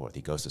 back and forth.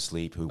 He goes to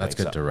sleep, wakes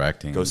good up,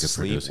 directing, goes to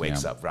sleep,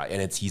 wakes up, right?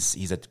 And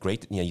he's a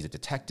great, he's a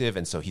detective,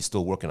 and so he's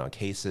still working on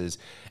cases,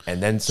 and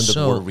then some of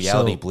the more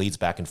reality bleeds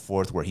back and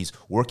forth, where he's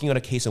working on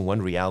a case in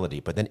one reality,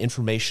 but then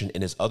information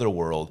in his other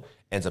world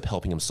ends up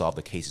helping him solve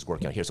the case he's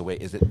working on here. So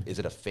wait, is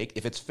it a fake?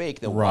 If it's fake,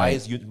 then why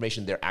is the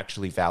information there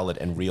actually valid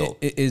and real?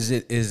 Is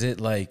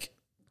it like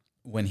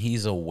when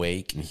he's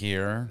awake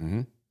here,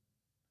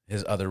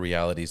 his other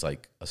reality's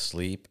like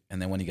asleep, and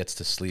then when he gets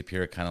to sleep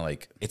here, it kind of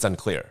like it's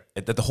unclear.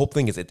 The whole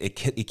thing is it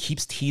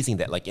keeps teasing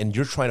that, like, and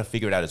you're trying to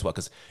figure it out as well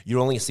because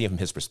you're only seeing from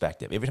his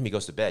perspective. Every time he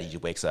goes to bed, he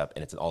wakes up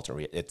and it's an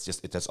alternate. It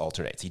just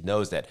alternates. He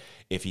knows that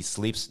if he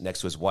sleeps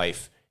next to his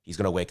wife, he's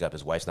going to wake up,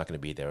 his wife's not going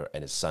to be there,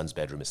 and his son's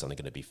bedroom is suddenly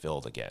going to be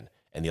filled again.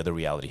 And the other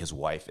reality, his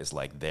wife is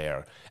like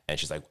there, and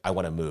she's like, I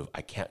want to move.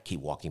 I can't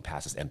keep walking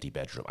past this empty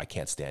bedroom. I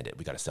can't stand it.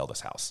 We got to sell this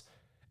house.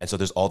 And so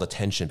there's all the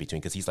tension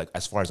between, because he's like,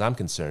 as far as I'm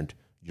concerned,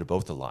 you're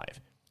both alive.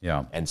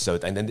 Yeah. And so,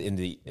 and then in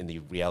the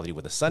reality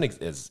where the son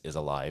is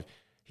alive,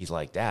 he's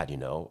like, Dad,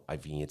 I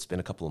mean, it's been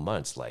a couple of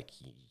months. Like,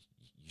 you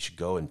should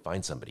go and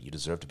find somebody. You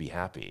deserve to be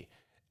happy.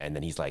 And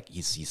then he's like,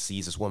 he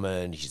sees this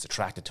woman, he's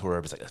attracted to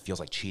her, but it feels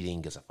like cheating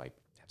because if I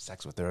have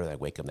sex with her and I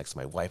wake up next to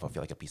my wife, I'll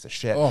feel like a piece of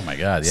shit. Oh my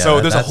God. Yeah. So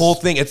there's a whole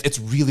thing. It's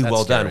really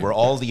well scary. done, where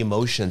all the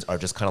emotions are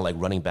just kind of like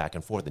running back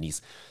and forth. And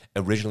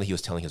he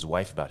was telling his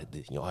wife about it.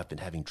 I've been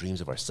having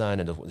dreams of our son,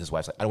 and his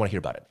wife's like, I don't want to hear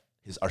about it.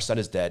 Our son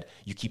is dead.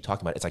 You keep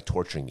talking about it. It's like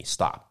torturing me.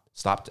 Stop.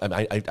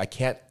 I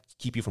can't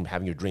keep you from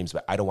having your dreams,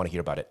 but I don't want to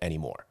hear about it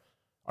anymore.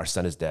 Our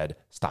son is dead.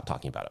 Stop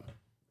talking about him.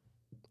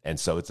 And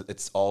so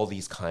it's all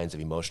these kinds of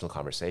emotional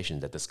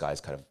conversations that this guy's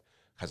kind of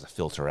has to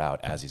filter out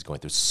as he's going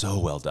through. So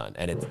well done.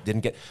 And it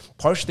didn't get,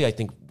 partially I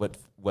think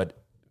what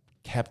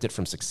kept it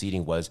from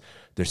succeeding was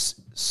there's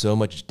so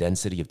much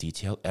density of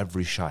detail.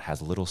 Every shot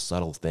has little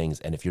subtle things.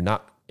 And if you're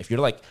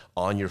like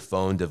on your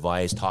phone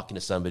device talking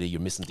to somebody,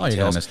 you're missing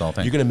details. You're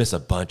going to miss a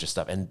bunch of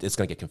stuff, and it's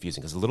going to get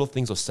confusing because the little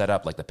things will set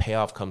up, like the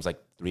payoff comes like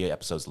 3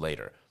 episodes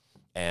later.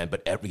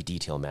 But every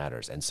detail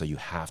matters. And so you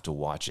have to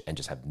watch it and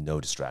just have no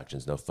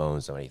distractions, no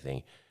phones, no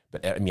anything.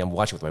 But I mean, I'm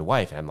watching with my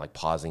wife and I'm like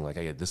pausing, like,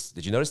 hey,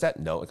 did you notice that?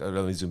 No. Like, let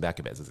me zoom back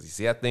a bit. So, you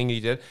see that thing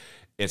you did?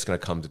 It's going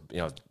to come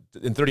to,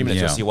 in 30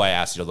 minutes, you'll see why I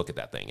asked you to look at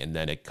that thing. And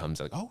then it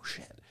comes like, oh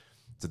shit.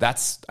 So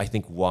that's, I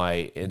think,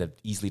 why in an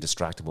easily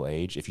distractible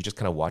age, if you just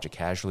kind of watch it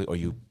casually or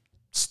you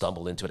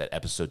stumble into it at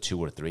episode 2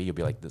 or 3, you'll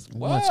be like,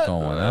 what's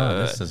going on?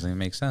 This doesn't even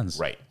make sense.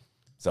 Right.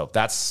 So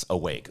that's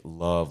Awake.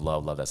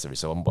 Love that series.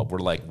 So we're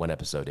like 1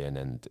 episode in,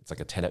 and it's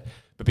like a 10.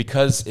 But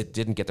because it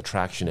didn't get the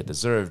traction it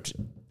deserved,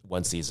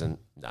 1 season,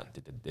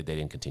 they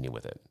didn't continue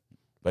with it.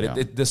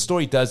 But the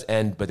story does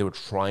end, but they were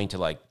trying to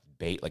like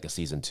bait like a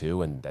season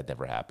 2, and that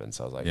never happened.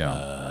 So I was like,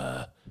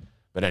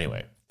 But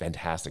anyway,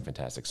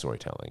 fantastic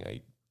storytelling.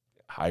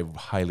 I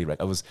highly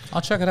recommend.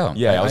 I'll check it out.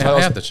 Yeah, I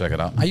have to check it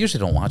out. I usually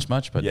don't watch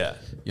much, but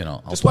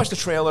I'll just watch the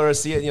trailer,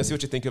 see it, see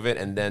what you think of it,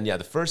 and then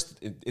the first,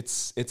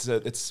 it's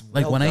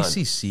like well when done. I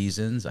see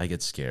seasons, I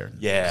get scared.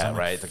 Yeah,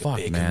 right. It's like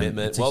a big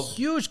commitment. It's a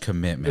huge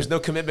commitment. There's no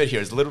commitment here.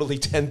 It's literally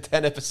 10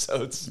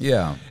 episodes.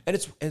 Yeah, and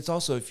it's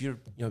also if you're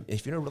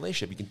in a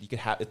relationship, you can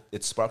have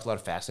it sparks a lot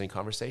of fascinating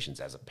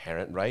conversations as a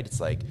parent, right? It's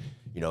like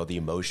the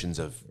emotions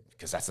of,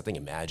 because that's the thing.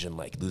 Imagine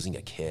like losing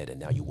a kid, and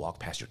now you walk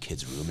past your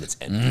kid's room and it's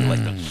empty,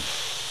 like the.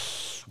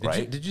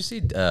 Right? Did you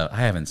see? I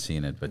haven't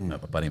seen it, but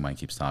a buddy of mine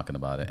keeps talking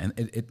about it, and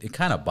it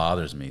kind of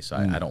bothers me. So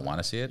I don't want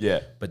to see it.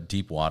 Yeah. But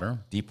Deep Water,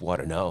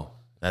 no.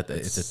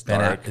 It's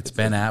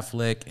Ben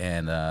Affleck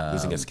and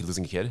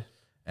losing a kid.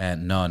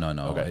 And no.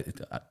 Okay.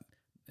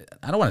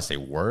 I don't want to say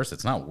worse.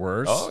 It's not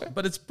worse,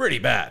 but it's pretty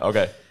bad.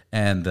 Okay.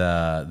 And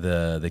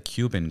the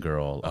Cuban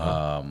girl,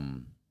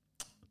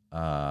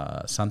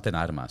 Santen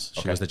Armas.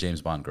 She was the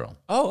James Bond girl.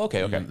 Oh,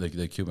 okay.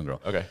 The Cuban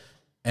girl. Okay.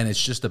 And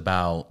it's just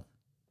about.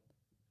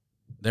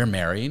 They're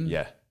married.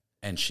 Yeah.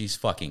 And she's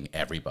fucking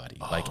everybody,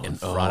 like in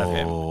front of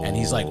him. And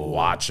he's like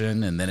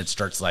watching, and then it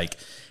starts like,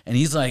 and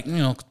he's like, and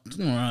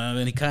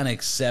he kind of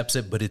accepts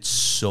it, but it's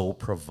so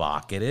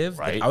provocative.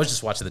 Right. Like, I was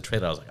just watching the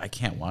trailer. I was like, I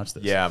can't watch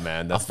this. Yeah,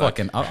 man.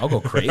 I'll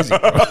go crazy.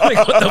 Bro.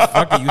 Like, what the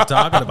fuck are you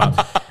talking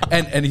about?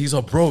 And he's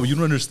like, bro, you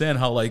don't understand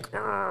how like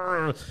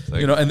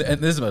and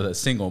this is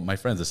my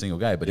friend's a single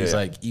guy, but he's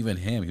like, even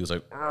him, he was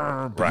like,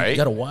 right? You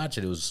got to watch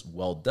it. It was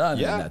well done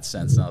in that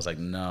sense. And I was like,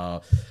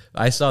 no.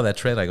 I saw that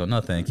trailer. I go, no,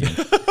 thank you.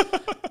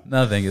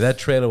 No, thank you. That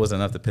trailer was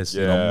enough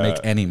to make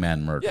any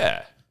man murder.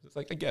 Yeah. It's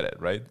like, I get it,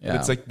 right? Yeah. And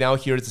it's like, now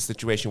here it's a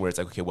situation where it's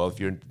like, okay, well,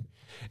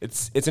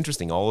 it's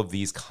interesting. All of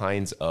these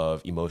kinds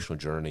of emotional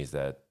journeys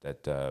that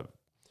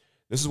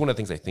this is one of the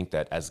things I think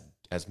that as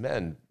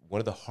men, one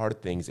of the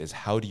hard things is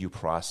how do you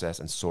process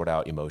and sort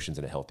out emotions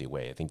in a healthy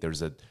way? I think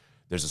there's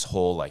this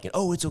whole like,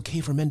 it's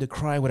okay for men to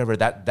cry, whatever.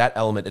 That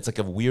element, it's like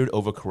a weird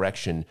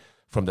overcorrection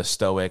from the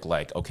stoic,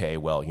 like, okay,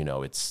 well,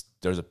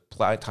 there's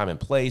a time and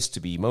place to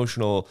be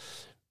emotional.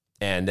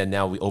 And then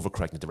now we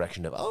overcorrect in the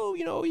direction of, oh,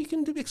 you know, you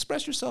can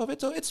express yourself.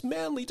 It's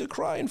manly to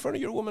cry in front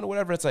of your woman or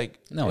whatever. It's like,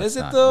 no, is it's it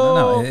not. though?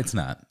 No, it's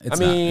not. It's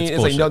not.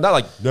 It's like, no, not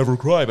like never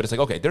cry, but it's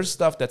like, okay, there's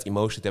stuff that's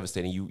emotionally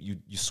devastating.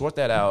 You sort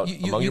that out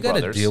among your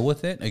brothers. You got to deal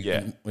with it.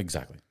 Yeah.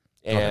 Exactly.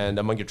 And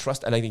among your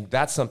trust. And I think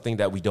that's something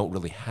that we don't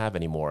really have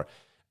anymore.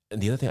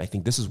 And the other thing, I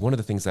think this is one of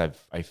the things that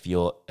I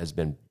feel has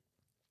been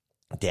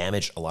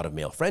damaged a lot of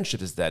male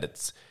friendships is that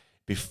it's,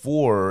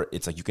 before,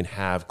 it's like you can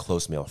have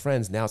close male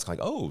friends. Now it's kind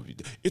of like, oh,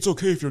 it's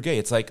okay if you're gay.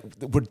 It's like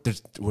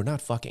we're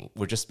not fucking.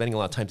 We're just spending a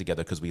lot of time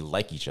together because we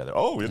like each other.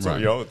 Oh, it's you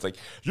know, it's like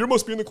you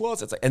must be in the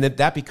closet. It's like, and then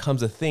that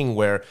becomes a thing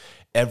where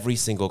every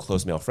single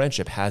close male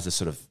friendship has this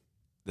sort of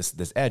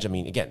this edge. I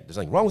mean, again, there's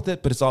nothing wrong with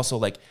it, but it's also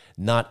like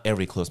not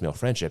every close male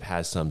friendship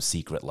has some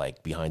secret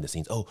like behind the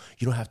scenes. Oh,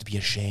 you don't have to be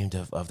ashamed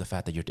of the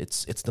fact that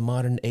it's the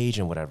modern age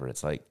and whatever.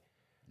 It's like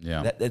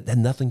that had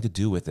nothing to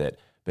do with it.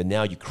 But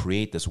now you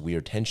create this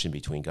weird tension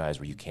between guys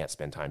where you can't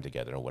spend time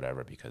together or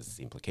whatever because it's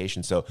the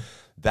implication. So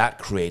that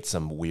creates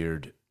some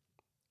weird...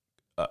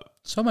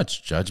 so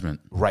much judgment.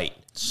 Right.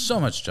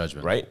 So much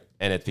judgment. Right.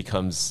 And it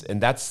becomes...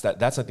 And that's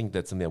I think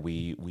that's something that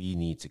we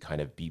need to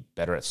kind of be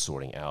better at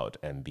sorting out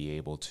and be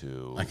able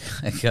to...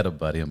 I got a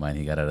buddy of mine,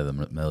 he got out of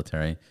the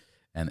military,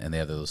 and they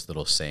have those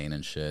little saying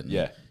and shit.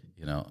 And,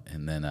 you know,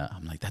 and then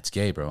I'm like, that's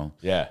gay, bro.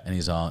 Yeah. And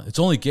he's all, it's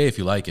only gay if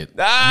you like it.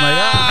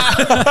 I'm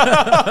like,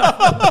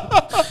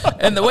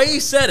 And the way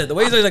he said it,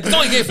 like, it's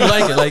only gay if you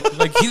like it. Like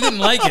he didn't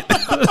like it.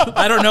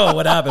 I don't know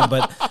what happened,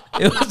 but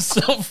it was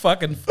so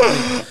fucking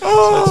funny.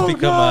 So it's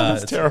become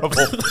it's terrible.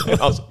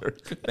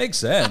 It makes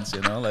sense,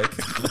 you know, like.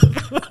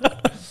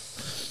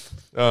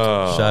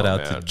 Shout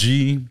out to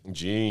Gene.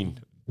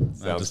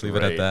 I'll just leave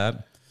it at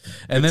that.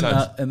 And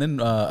then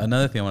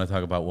another thing I want to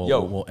talk about.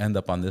 We'll end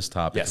up on this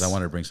topic because I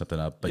wanted to bring something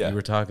up. But you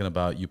were talking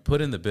about you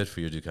put in the bid for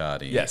your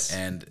Ducati. Yes.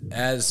 And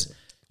as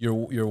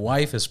your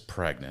wife is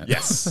pregnant.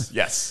 Yes.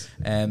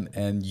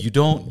 and you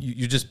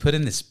just put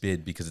in this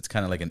bid because it's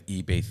kind of like an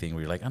eBay thing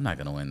where you're like, I'm not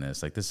going to win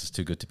this. Like, this is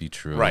too good to be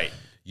true. Right.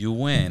 You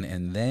win,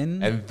 and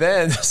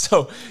then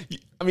so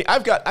I mean,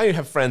 I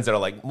have friends that are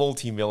like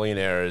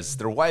multimillionaires.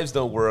 Their wives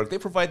don't work. They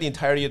provide the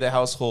entirety of the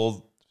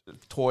household.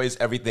 Toys,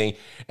 everything,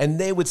 and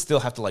they would still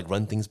have to like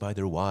run things by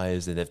their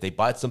wives, and if they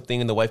bought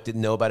something and the wife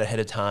didn't know about it ahead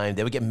of time,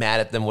 they would get mad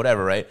at them,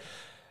 whatever, right?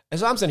 And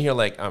so I'm sitting here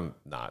like, I'm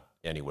not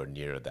anywhere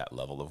near that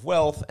level of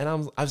wealth, and I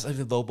was like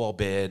the lowball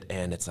bid,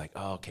 and it's like,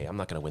 oh, okay, I'm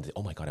not gonna win this.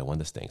 Oh my god, I won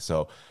this thing.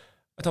 So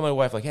I tell my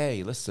wife like,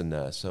 hey, listen,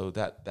 so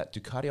that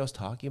Ducati I was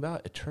talking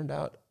about, it turned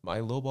out my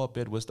lowball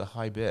bid was the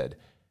high bid,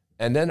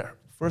 and then her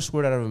first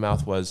word out of her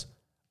mouth was,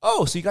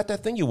 oh, so you got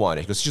that thing you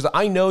wanted? Because she's like,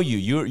 I know you.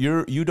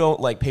 You don't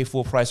like pay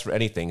full price for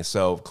anything.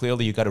 So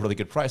clearly you got a really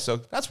good price. So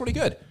that's pretty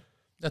good.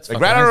 That's like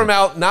right out of her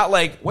mouth, not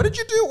like, what did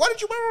you do? Why did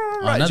you?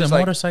 Another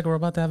motorcycle. We're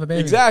about to have a baby.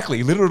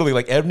 Exactly, literally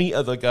like any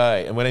other guy.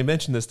 And when I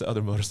mention this to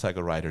other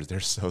motorcycle riders, they're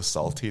so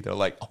salty. They're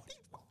like, oh,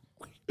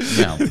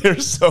 no.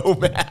 They're so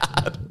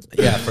mad.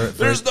 Yeah,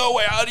 there's no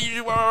way. How do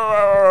you?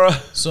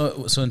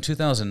 So in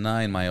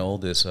 2009, my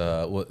oldest,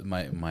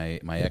 my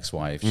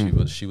ex-wife,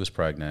 she was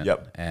pregnant.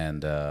 Yep,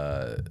 and.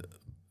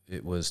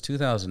 It was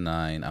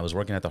 2009. I was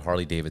working at the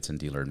Harley-Davidson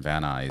dealer in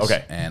Van Nuys.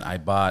 Okay. And I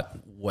bought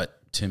what,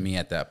 to me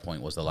at that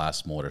point, was the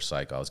last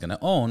motorcycle I was going to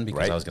own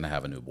because I was going to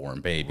have a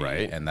newborn baby.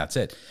 Right. And that's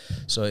it.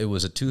 So it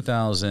was a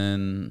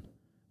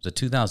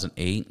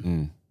 2008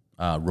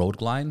 Road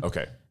Glide.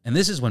 Okay. And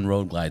this is when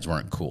Road Glides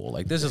weren't cool.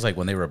 Like, this is like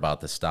when they were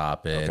about to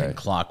stop it, and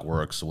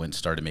Clockworks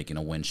started making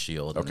a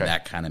windshield, and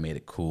that kind of made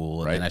it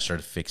cool. And then I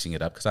started fixing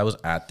it up because I was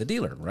at the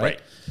dealer,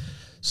 right?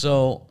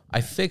 So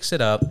I fix it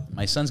up.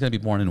 My son's going to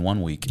be born in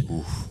 1 week.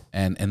 Oof.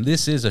 And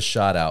this is a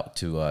shout out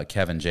to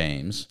Kevin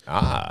James.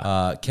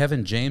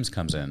 Kevin James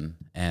comes in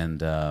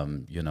and,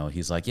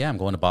 he's like, yeah, I'm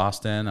going to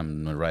Boston.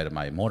 I'm going to ride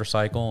my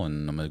motorcycle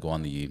and I'm going to go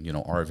on the,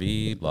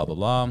 RV, blah, blah,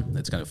 blah.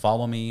 It's going to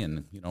follow me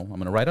and, I'm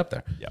going to ride up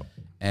there. Yep.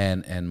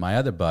 And my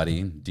other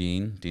buddy,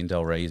 Dean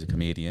Del Rey, he's a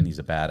comedian. He's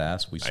a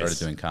badass. We started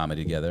doing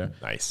comedy together.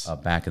 Nice.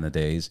 Back in the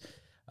days.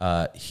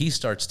 He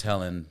starts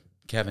telling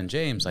Kevin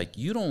James, like,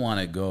 you don't want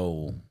to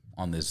go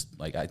on this,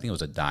 like, I think it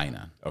was a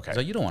Dyna. Okay. So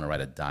you don't want to ride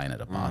a Dyna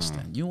to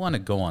Boston. You want to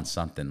go on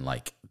something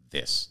like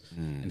this.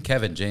 And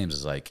Kevin James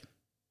is like,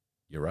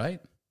 you're right.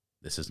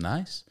 This is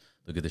nice.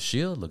 Look at the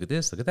shield. Look at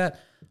this. Look at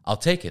that. I'll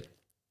take it.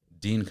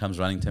 Dean comes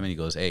running to me and he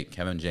goes, hey,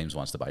 Kevin James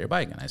wants to buy your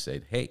bike. And I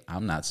said, hey,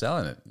 I'm not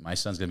selling it. My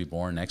son's going to be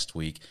born next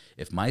week.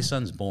 If my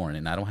son's born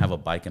and I don't have a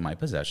bike in my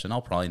possession,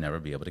 I'll probably never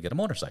be able to get a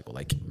motorcycle.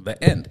 Like,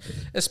 the end.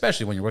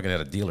 Especially when you're working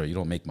at a dealer, you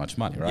don't make much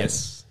money, right?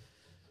 Yes.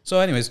 So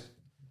anyways,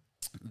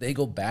 they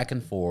go back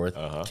and forth.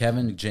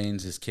 Kevin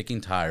James is kicking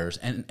tires.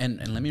 And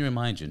let me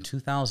remind you, in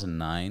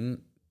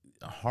 2009,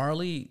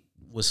 Harley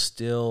was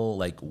still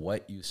like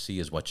what you see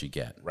is what you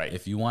get. Right.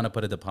 If you want to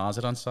put a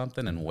deposit on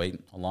something and wait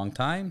a long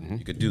time,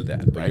 you could do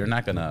that. But you're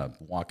not going to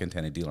walk into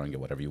any dealer and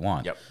get whatever you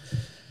want. Yep.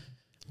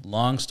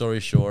 Long story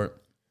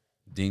short,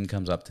 Dean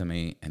comes up to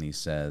me and he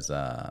says,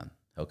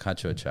 he'll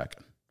cut you a check,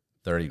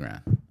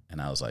 $30,000.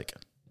 And I was like,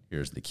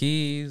 here's the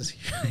keys,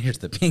 here's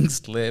the pink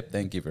slip,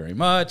 thank you very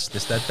much,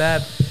 this,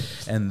 that.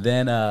 And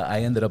then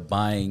I ended up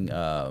buying,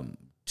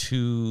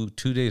 2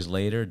 days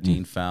later,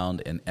 Dean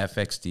found an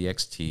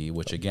FX-DXT,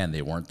 which again,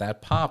 they weren't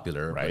that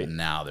popular, but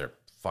now they're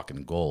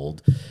fucking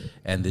gold.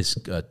 And this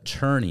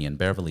attorney in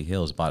Beverly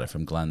Hills bought it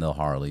from Glendale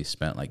Harley,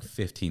 spent like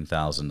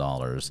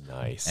 $15,000.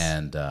 Nice.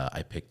 And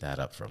I picked that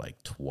up for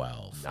like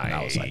 12. Nice. And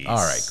I was like, all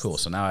right, cool.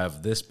 So now I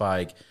have this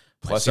bike.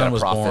 Plus my son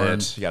was profit. born,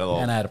 You got a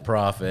little... and I had a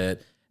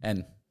profit,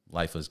 and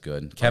life was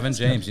good. Kevin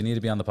James, you need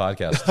to be on the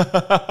podcast.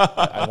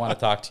 I want to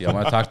talk to you. I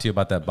want to talk to you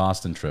about that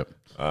Boston trip.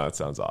 That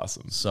sounds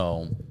awesome.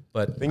 So,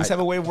 but things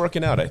have a way of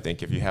working out, I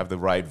think, if you have the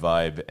right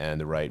vibe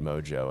and the right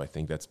mojo. I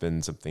think that's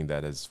been something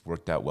that has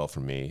worked out well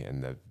for me.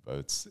 And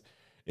it's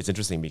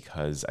interesting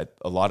because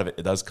a lot of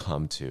it does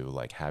come to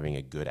like having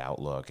a good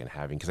outlook and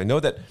because I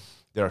know that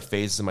there are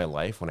phases in my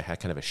life when I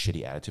had kind of a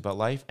shitty attitude about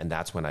life. And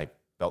that's when I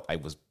felt I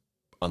was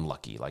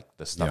unlucky. Like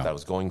the stuff that I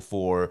was going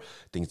for,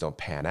 things don't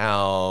pan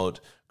out.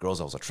 Girls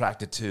I was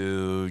attracted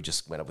to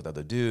just went up with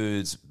other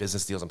dudes.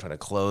 Business deals I'm trying to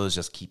close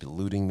just keep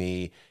eluding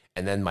me.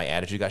 And then my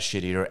attitude got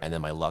shittier, and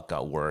then my luck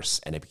got worse,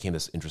 and it became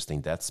this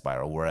interesting death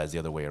spiral. Whereas the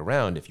other way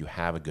around, if you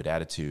have a good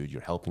attitude, you're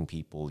helping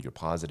people, you're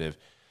positive.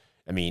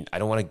 I mean, I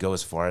don't want to go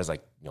as far as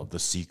like, The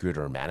Secret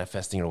or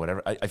manifesting or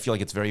whatever. I feel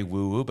like it's very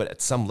woo-woo, but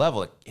at some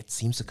level, it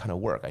seems to kind of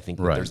work. I think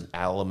that there's an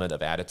element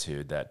of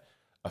attitude that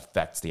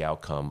affects the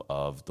outcome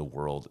of the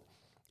world.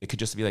 It could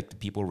just be like the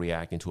people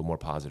reacting to a more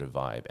positive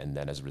vibe, and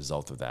then as a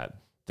result of that,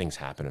 things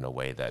happen in a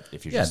way that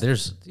if you're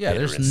there's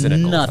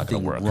cynical,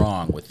 nothing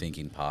wrong with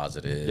thinking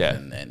positive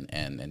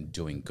and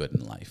doing good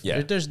in life.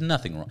 Yeah. There's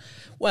nothing wrong.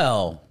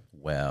 Well,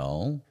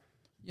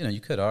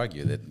 you could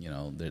argue that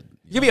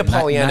you be a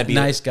Pollyanna.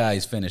 Nice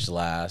guys finish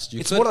last.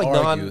 You could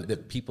argue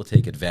that people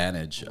take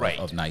advantage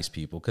of nice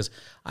people, because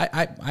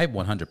I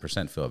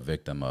 100% feel a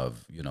victim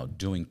of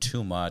doing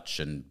too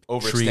much and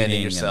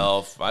overextending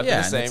yourself. And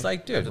it's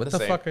like, dude, what the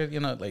fuck are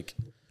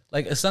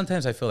like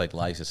sometimes I feel like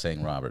life is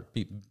saying, Robert,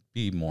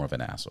 be more of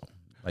an asshole.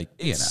 Like,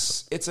 be an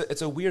asshole.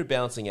 It's a weird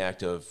balancing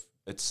act of,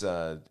 it's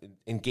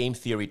in game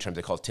theory terms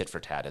they call it tit for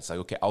tat. It's like,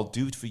 okay, I'll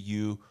do for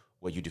you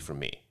what you do for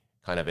me.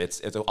 Kind of,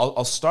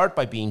 I'll start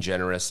by being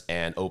generous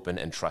and open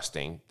and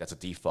trusting. That's a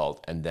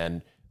default, and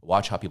then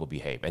watch how people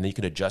behave, and then you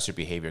can adjust your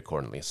behavior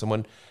accordingly. If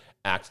someone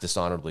acts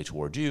dishonorably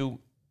towards you,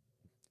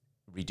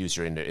 reduce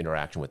your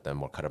interaction with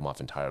them or cut them off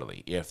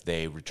entirely. If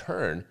they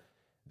return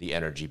the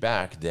energy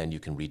back, then you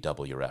can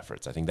redouble your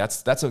efforts. I think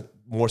that's a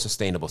more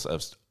sustainable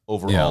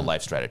overall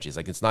life strategy. It's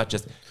like, it's not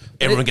just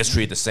everyone gets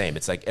treated the same.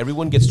 It's like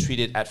everyone gets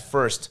treated at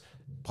first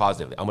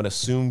positively. I'm going to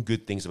assume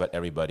good things about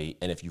everybody,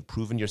 and if you've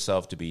proven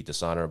yourself to be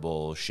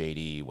dishonorable,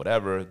 shady,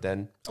 whatever,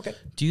 then okay.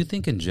 Do you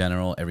think in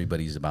general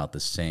everybody's about the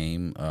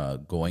same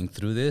going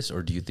through this,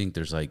 or do you think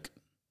there's like,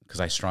 because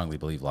I strongly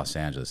believe Los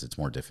Angeles, it's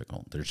more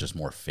difficult. There's just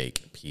more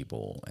fake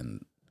people,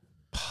 and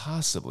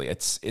possibly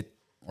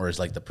or is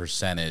like the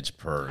percentage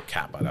per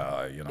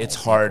capita, it's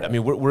hard. I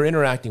mean, we're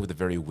interacting with a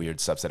very weird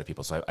subset of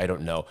people, so I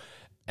don't know.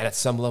 And at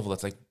some level,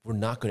 it's like, we're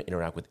not going to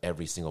interact with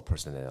every single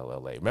person in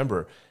LA.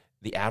 Remember,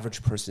 the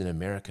average person in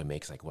America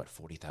makes like what,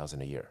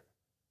 $40,000 a year.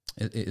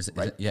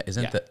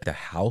 Isn't the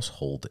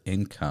household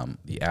income,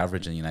 the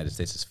average in the United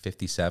States is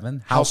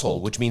 57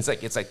 household, which means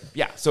like, it's like,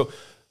 so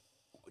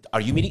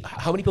are you meeting,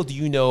 how many people do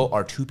you know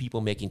are two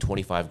people making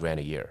 25 grand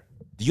a year?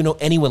 Do you know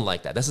anyone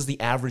like that? This is the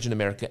average in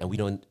America, and we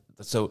don't.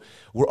 So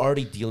we're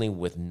already dealing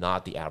with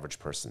not the average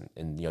person.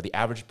 And the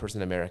average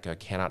person in America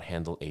cannot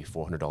handle a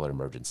 $400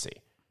 emergency.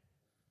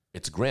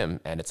 It's grim,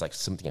 and it's like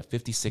something that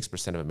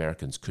 56% of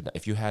Americans could not.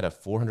 If you had a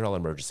 $400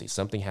 emergency,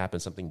 something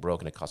happened, something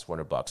broke, and it cost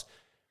 $400,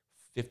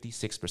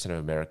 56% of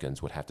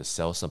Americans would have to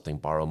sell something,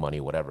 borrow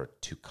money, whatever,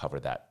 to cover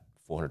that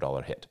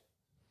 $400 hit.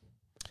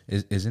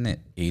 Isn't it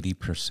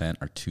 80%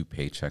 are two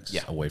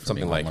paychecks away from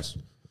something being like homeless?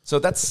 So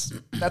that's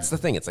the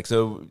thing. It's like,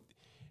 to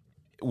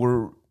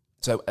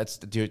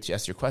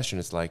answer your question,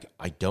 it's like,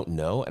 I don't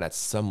know, and at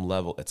some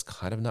level, it's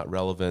kind of not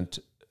relevant.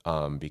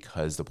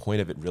 Because the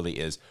point of it really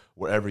is,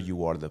 wherever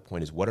you are, the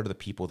point is, what are the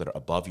people that are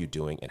above you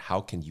doing, and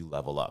how can you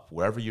level up?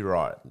 Wherever you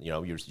are,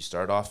 you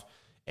start off,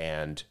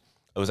 and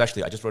it was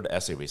actually, I just wrote an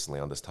essay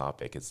recently on this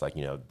topic. It's like,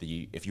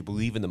 if you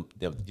believe in a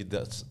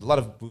lot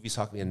of movies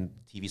and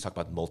TVs talk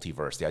about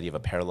multiverse, the idea of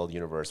a parallel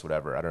universe,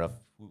 whatever. I don't know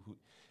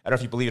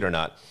if you believe it or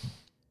not.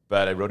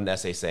 But I wrote an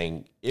essay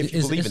saying, if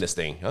you believe in this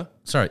thing,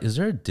 Sorry, is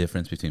there a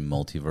difference between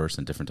multiverse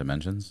and different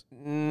dimensions?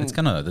 It's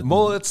kind of...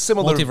 it's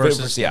similar.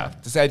 Multiverse, yeah.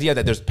 It's the idea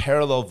that there's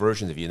parallel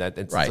versions of you.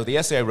 So the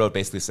essay I wrote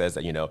basically says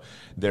that,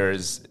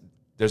 there's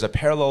a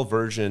parallel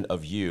version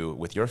of you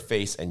with your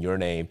face and your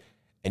name,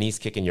 and he's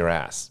kicking your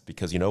ass.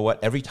 Because you know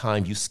what? Every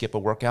time you skip a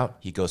workout,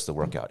 he goes to the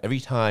workout.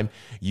 Every time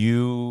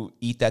you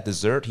eat that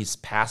dessert, he's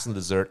passing the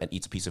dessert and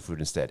eats a piece of fruit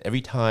instead.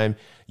 Every time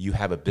you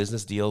have a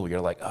business deal where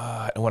you're like,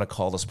 I don't want to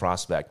call this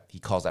prospect, he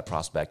calls that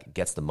prospect,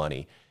 gets the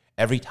money.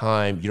 Every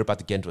time you're about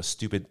to get into a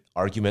stupid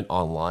argument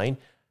online,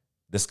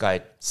 this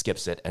guy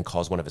skips it and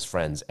calls one of his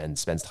friends and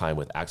spends time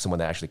with someone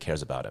that actually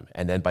cares about him.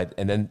 And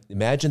then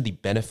imagine the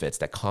benefits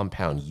that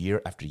compound year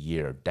after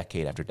year,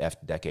 decade after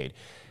decade.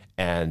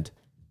 And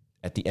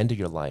At the end of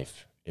your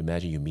life,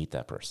 imagine you meet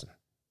that person,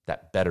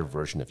 that better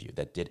version of you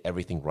that did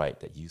everything right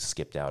that you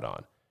skipped out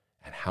on.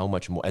 And how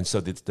much more? And so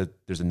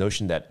there's a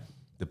notion that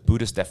the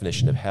Buddhist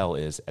definition of hell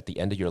is at the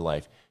end of your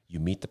life, you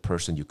meet the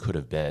person you could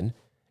have been,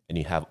 and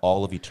you have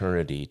all of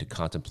eternity to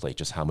contemplate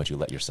just how much you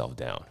let yourself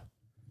down.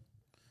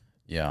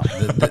 Yeah,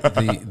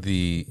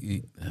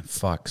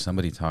 fuck.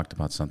 Somebody talked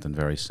about something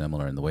very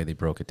similar, and the way they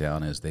broke it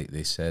down is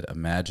they said,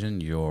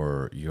 imagine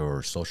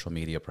your social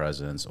media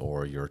presence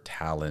or your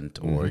talent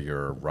or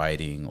your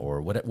writing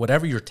or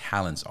whatever your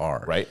talents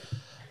are. Right.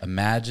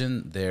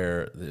 Imagine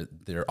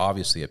they're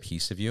obviously a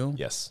piece of you.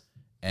 Yes.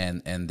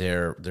 And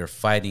they're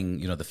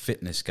fighting, the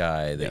fitness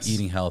guy, the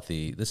eating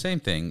healthy, the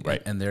same thing,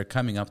 right? And they're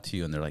coming up to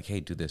you and they're like,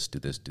 "Hey, do this,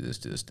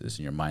 and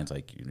your mind's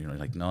like,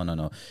 like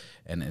no,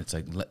 and it's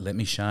like, let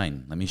me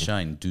shine,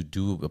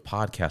 do a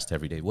podcast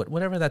every day,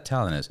 whatever that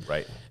talent is,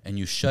 right? And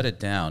you shut it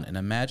down, and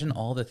imagine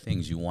all the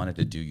things you wanted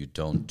to do you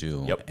don't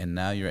do, and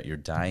now you're at your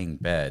dying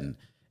bed,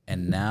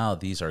 and now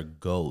these are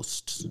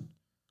ghosts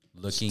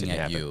looking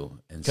at you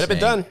and could have been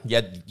done.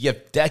 You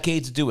have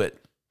decades to do it.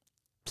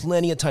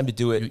 Plenty of time to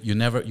do it. You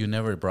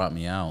never brought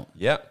me out.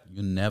 Yeah.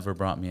 You never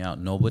brought me out.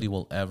 Nobody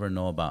will ever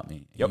know about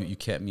me. Yep. You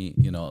kept me,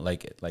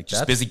 like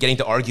just busy getting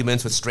to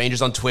arguments with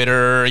strangers on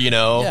Twitter,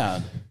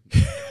 Yeah.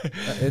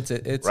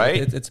 It's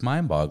right? It's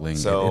mind-boggling.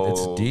 So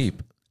it's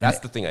deep. That's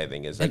the thing I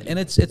think is and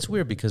it's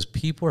weird because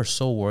people are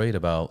so worried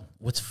about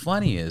what's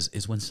funny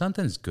is when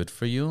something's good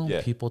for you,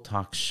 people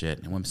talk shit.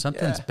 And when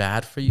something's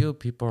bad for you,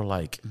 people are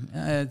like,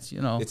 it's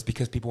It's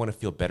because people want to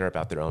feel better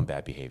about their own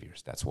bad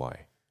behaviors. That's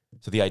why.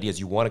 So the idea is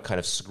you want to kind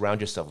of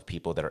surround yourself with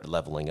people that are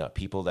leveling up,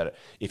 people that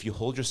if you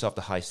hold yourself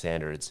to high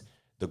standards,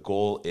 the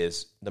goal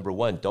is, number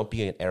one, don't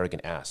be an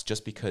arrogant ass.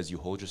 Just because you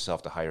hold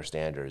yourself to higher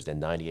standards than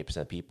 98%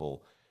 of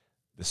people,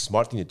 the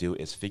smart thing to do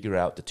is figure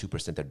out the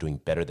 2% that are doing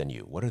better than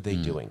you. What are they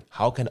doing?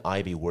 How can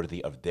I be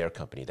worthy of their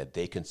company that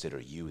they consider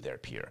you their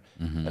peer?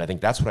 And I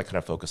think that's what I kind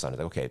of focus on. It's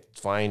like, okay,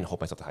 fine,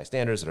 hold myself to high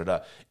standards.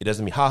 It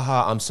doesn't mean,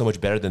 I'm so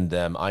much better than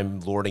them. I'm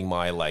lording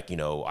my, I can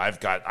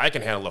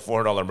handle a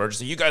 $400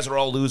 emergency. You guys are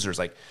all losers.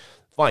 Like,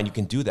 fine, you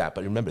can do that.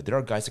 But remember, there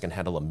are guys that can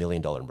handle $1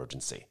 million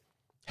emergency.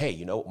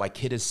 Hey, my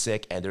kid is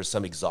sick and there's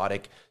some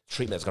exotic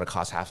treatment that's going to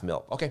cost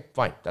 $500,000. Okay,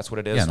 fine. That's what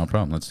it is. Yeah, no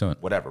problem. Let's do it.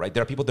 Whatever, right?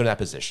 There are people that are in that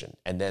position.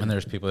 And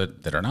there's people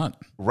that are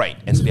not. Right.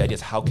 And so the idea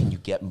is how can you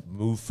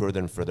move further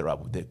and further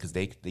up? Because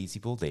these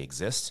people, they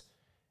exist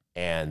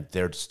and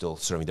they're still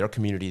serving their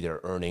community.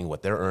 They're earning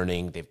what they're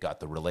earning. They've got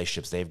the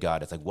relationships they've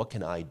got. It's like, what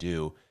can I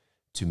do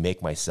to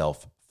make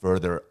myself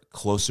further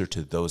closer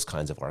to those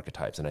kinds of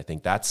archetypes? And I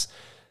think that's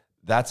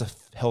a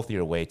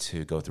healthier way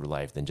to go through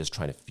life than just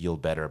trying to feel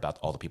better about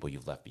all the people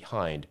you've left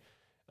behind.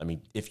 I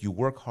mean, if you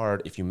work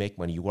hard, if you make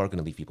money, you are going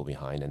to leave people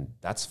behind, and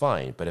that's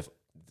fine. But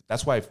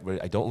that's why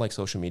I don't like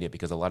social media,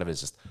 because a lot of it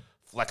is just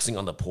flexing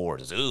on the poor.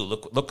 Just, ooh,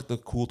 look at the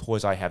cool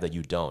toys I have that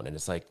you don't. And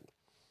it's like,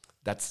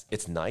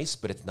 it's nice,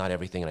 but it's not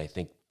everything. And I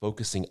think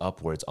focusing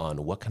upwards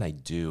on what can I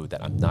do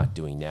that I'm not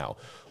doing now?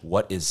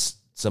 What is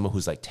someone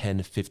who's like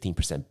 10,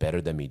 15% better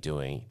than me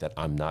doing that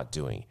I'm not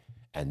doing?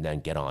 And then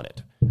get on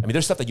it. I mean,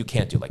 there's stuff that you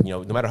can't do. Like,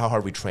 no matter how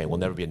hard we train, we'll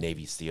never be a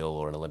Navy SEAL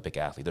or an Olympic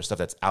athlete. There's stuff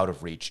that's out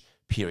of reach,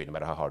 period, no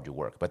matter how hard you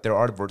work. But there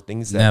are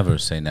things that... Never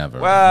say never.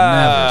 Well,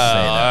 never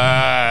say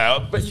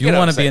never. But if you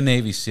want to be a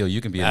Navy SEAL, you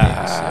can be a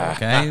Navy SEAL,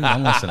 okay?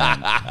 Don't listen to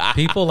them.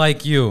 People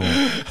like you.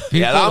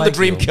 I'm the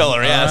dream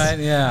killer, yes. All right,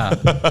 yeah.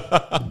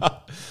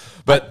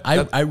 But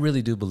I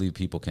really do believe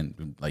people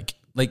can, like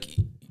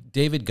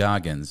David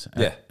Goggins.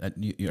 Yeah. Are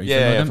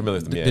you familiar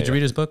with him? Did you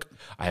read his book?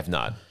 I have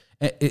not.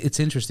 It's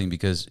interesting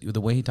because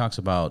the way he talks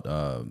about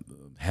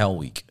Hell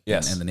Week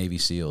and the Navy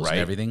SEALs and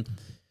everything,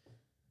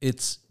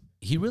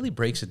 he really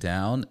breaks it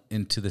down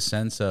into the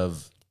sense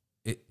of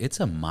it's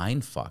a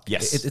mind fuck.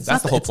 Yes, it's that's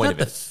not the whole point of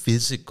it. It's not the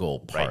physical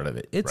part of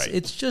it.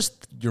 It's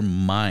just your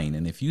mind.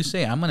 And if you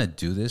say I'm going to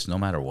do this no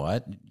matter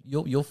what,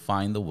 you'll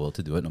find the will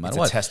to do it no matter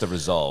what. It's a test of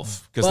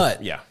resolve.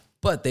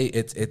 But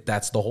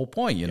that's the whole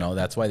point,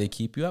 That's why they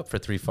keep you up for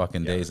 3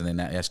 fucking days and then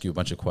ask you a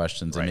bunch of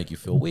questions and make you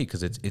feel weak,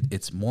 because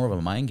it's more of a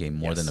mind game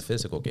more than a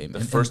physical game. The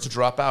first to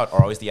drop out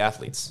are always the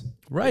athletes,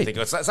 right?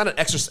 It's not an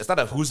extra. It's not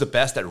a who's the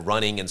best at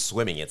running and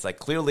swimming. It's like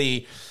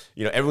clearly,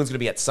 everyone's going to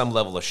be at some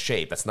level of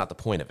shape. That's not the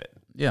point of it.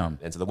 Yeah,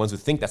 and so the ones who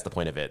think that's the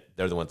point of it,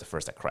 they're the ones the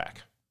first that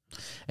crack.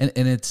 And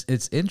it's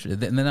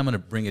interesting. And then I'm going to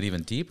bring it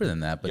even deeper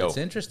than that. But it's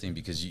interesting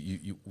because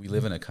we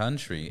live in a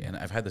country, and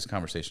I've had this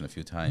conversation a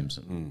few times,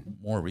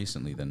 more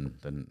recently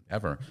than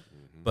ever.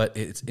 But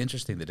it's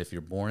interesting that if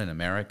you're born in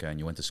America and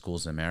you went to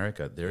schools in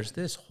America, there's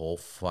this whole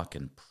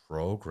fucking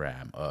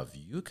program of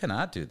you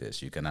cannot do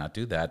this, you cannot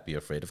do that, be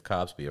afraid of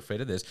cops, be afraid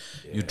of this.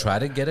 Yeah. You try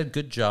to get a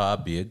good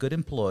job, be a good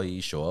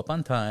employee, show up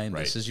on time.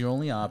 This is your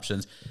only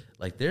options.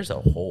 Like, there's a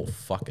whole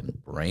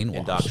fucking brainwash.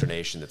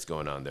 Indoctrination that's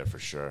going on there for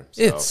sure.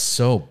 So, it's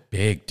so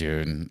big,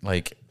 dude.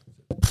 Like,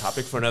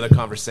 topic for another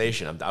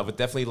conversation. I would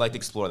definitely like to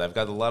explore that. I've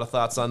got a lot of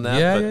thoughts on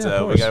that,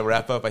 but we got to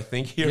wrap up, I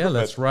think, here. Yeah,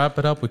 let's wrap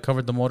it up. We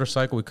covered the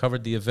motorcycle. We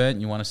covered the event.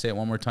 You want to say it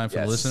one more time for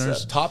the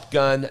listeners?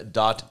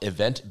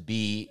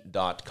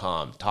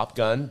 TopGun.eventb.com.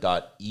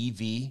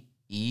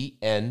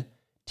 TopGun.event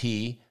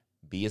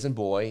B as in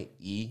boy,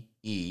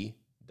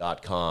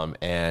 EE.com,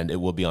 and it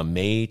will be on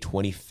May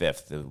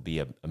 25th. It will be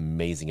an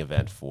amazing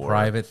event for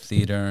private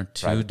theater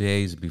 2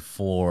 days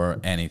before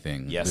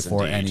anything. Yes,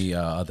 before indeed. any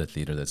other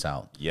theater that's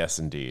out. Yes,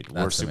 indeed.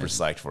 We're super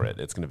psyched for it.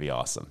 It's going to be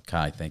awesome.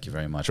 Kai, thank you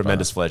very much.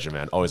 Tremendous pleasure,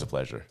 man. Always a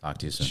pleasure. Talk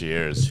to you soon.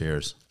 Cheers.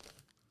 Cheers.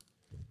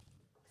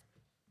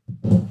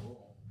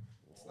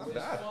 Not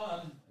bad.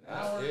 Fun.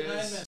 Hour and 9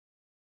 minutes.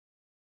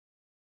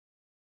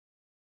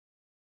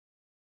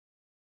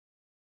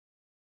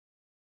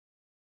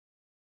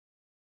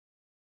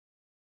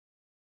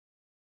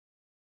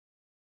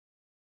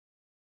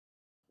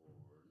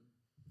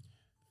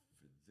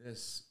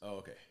 This. Oh,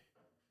 okay.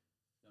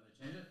 You want to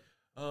change it?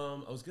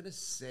 I was gonna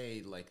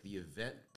say like the event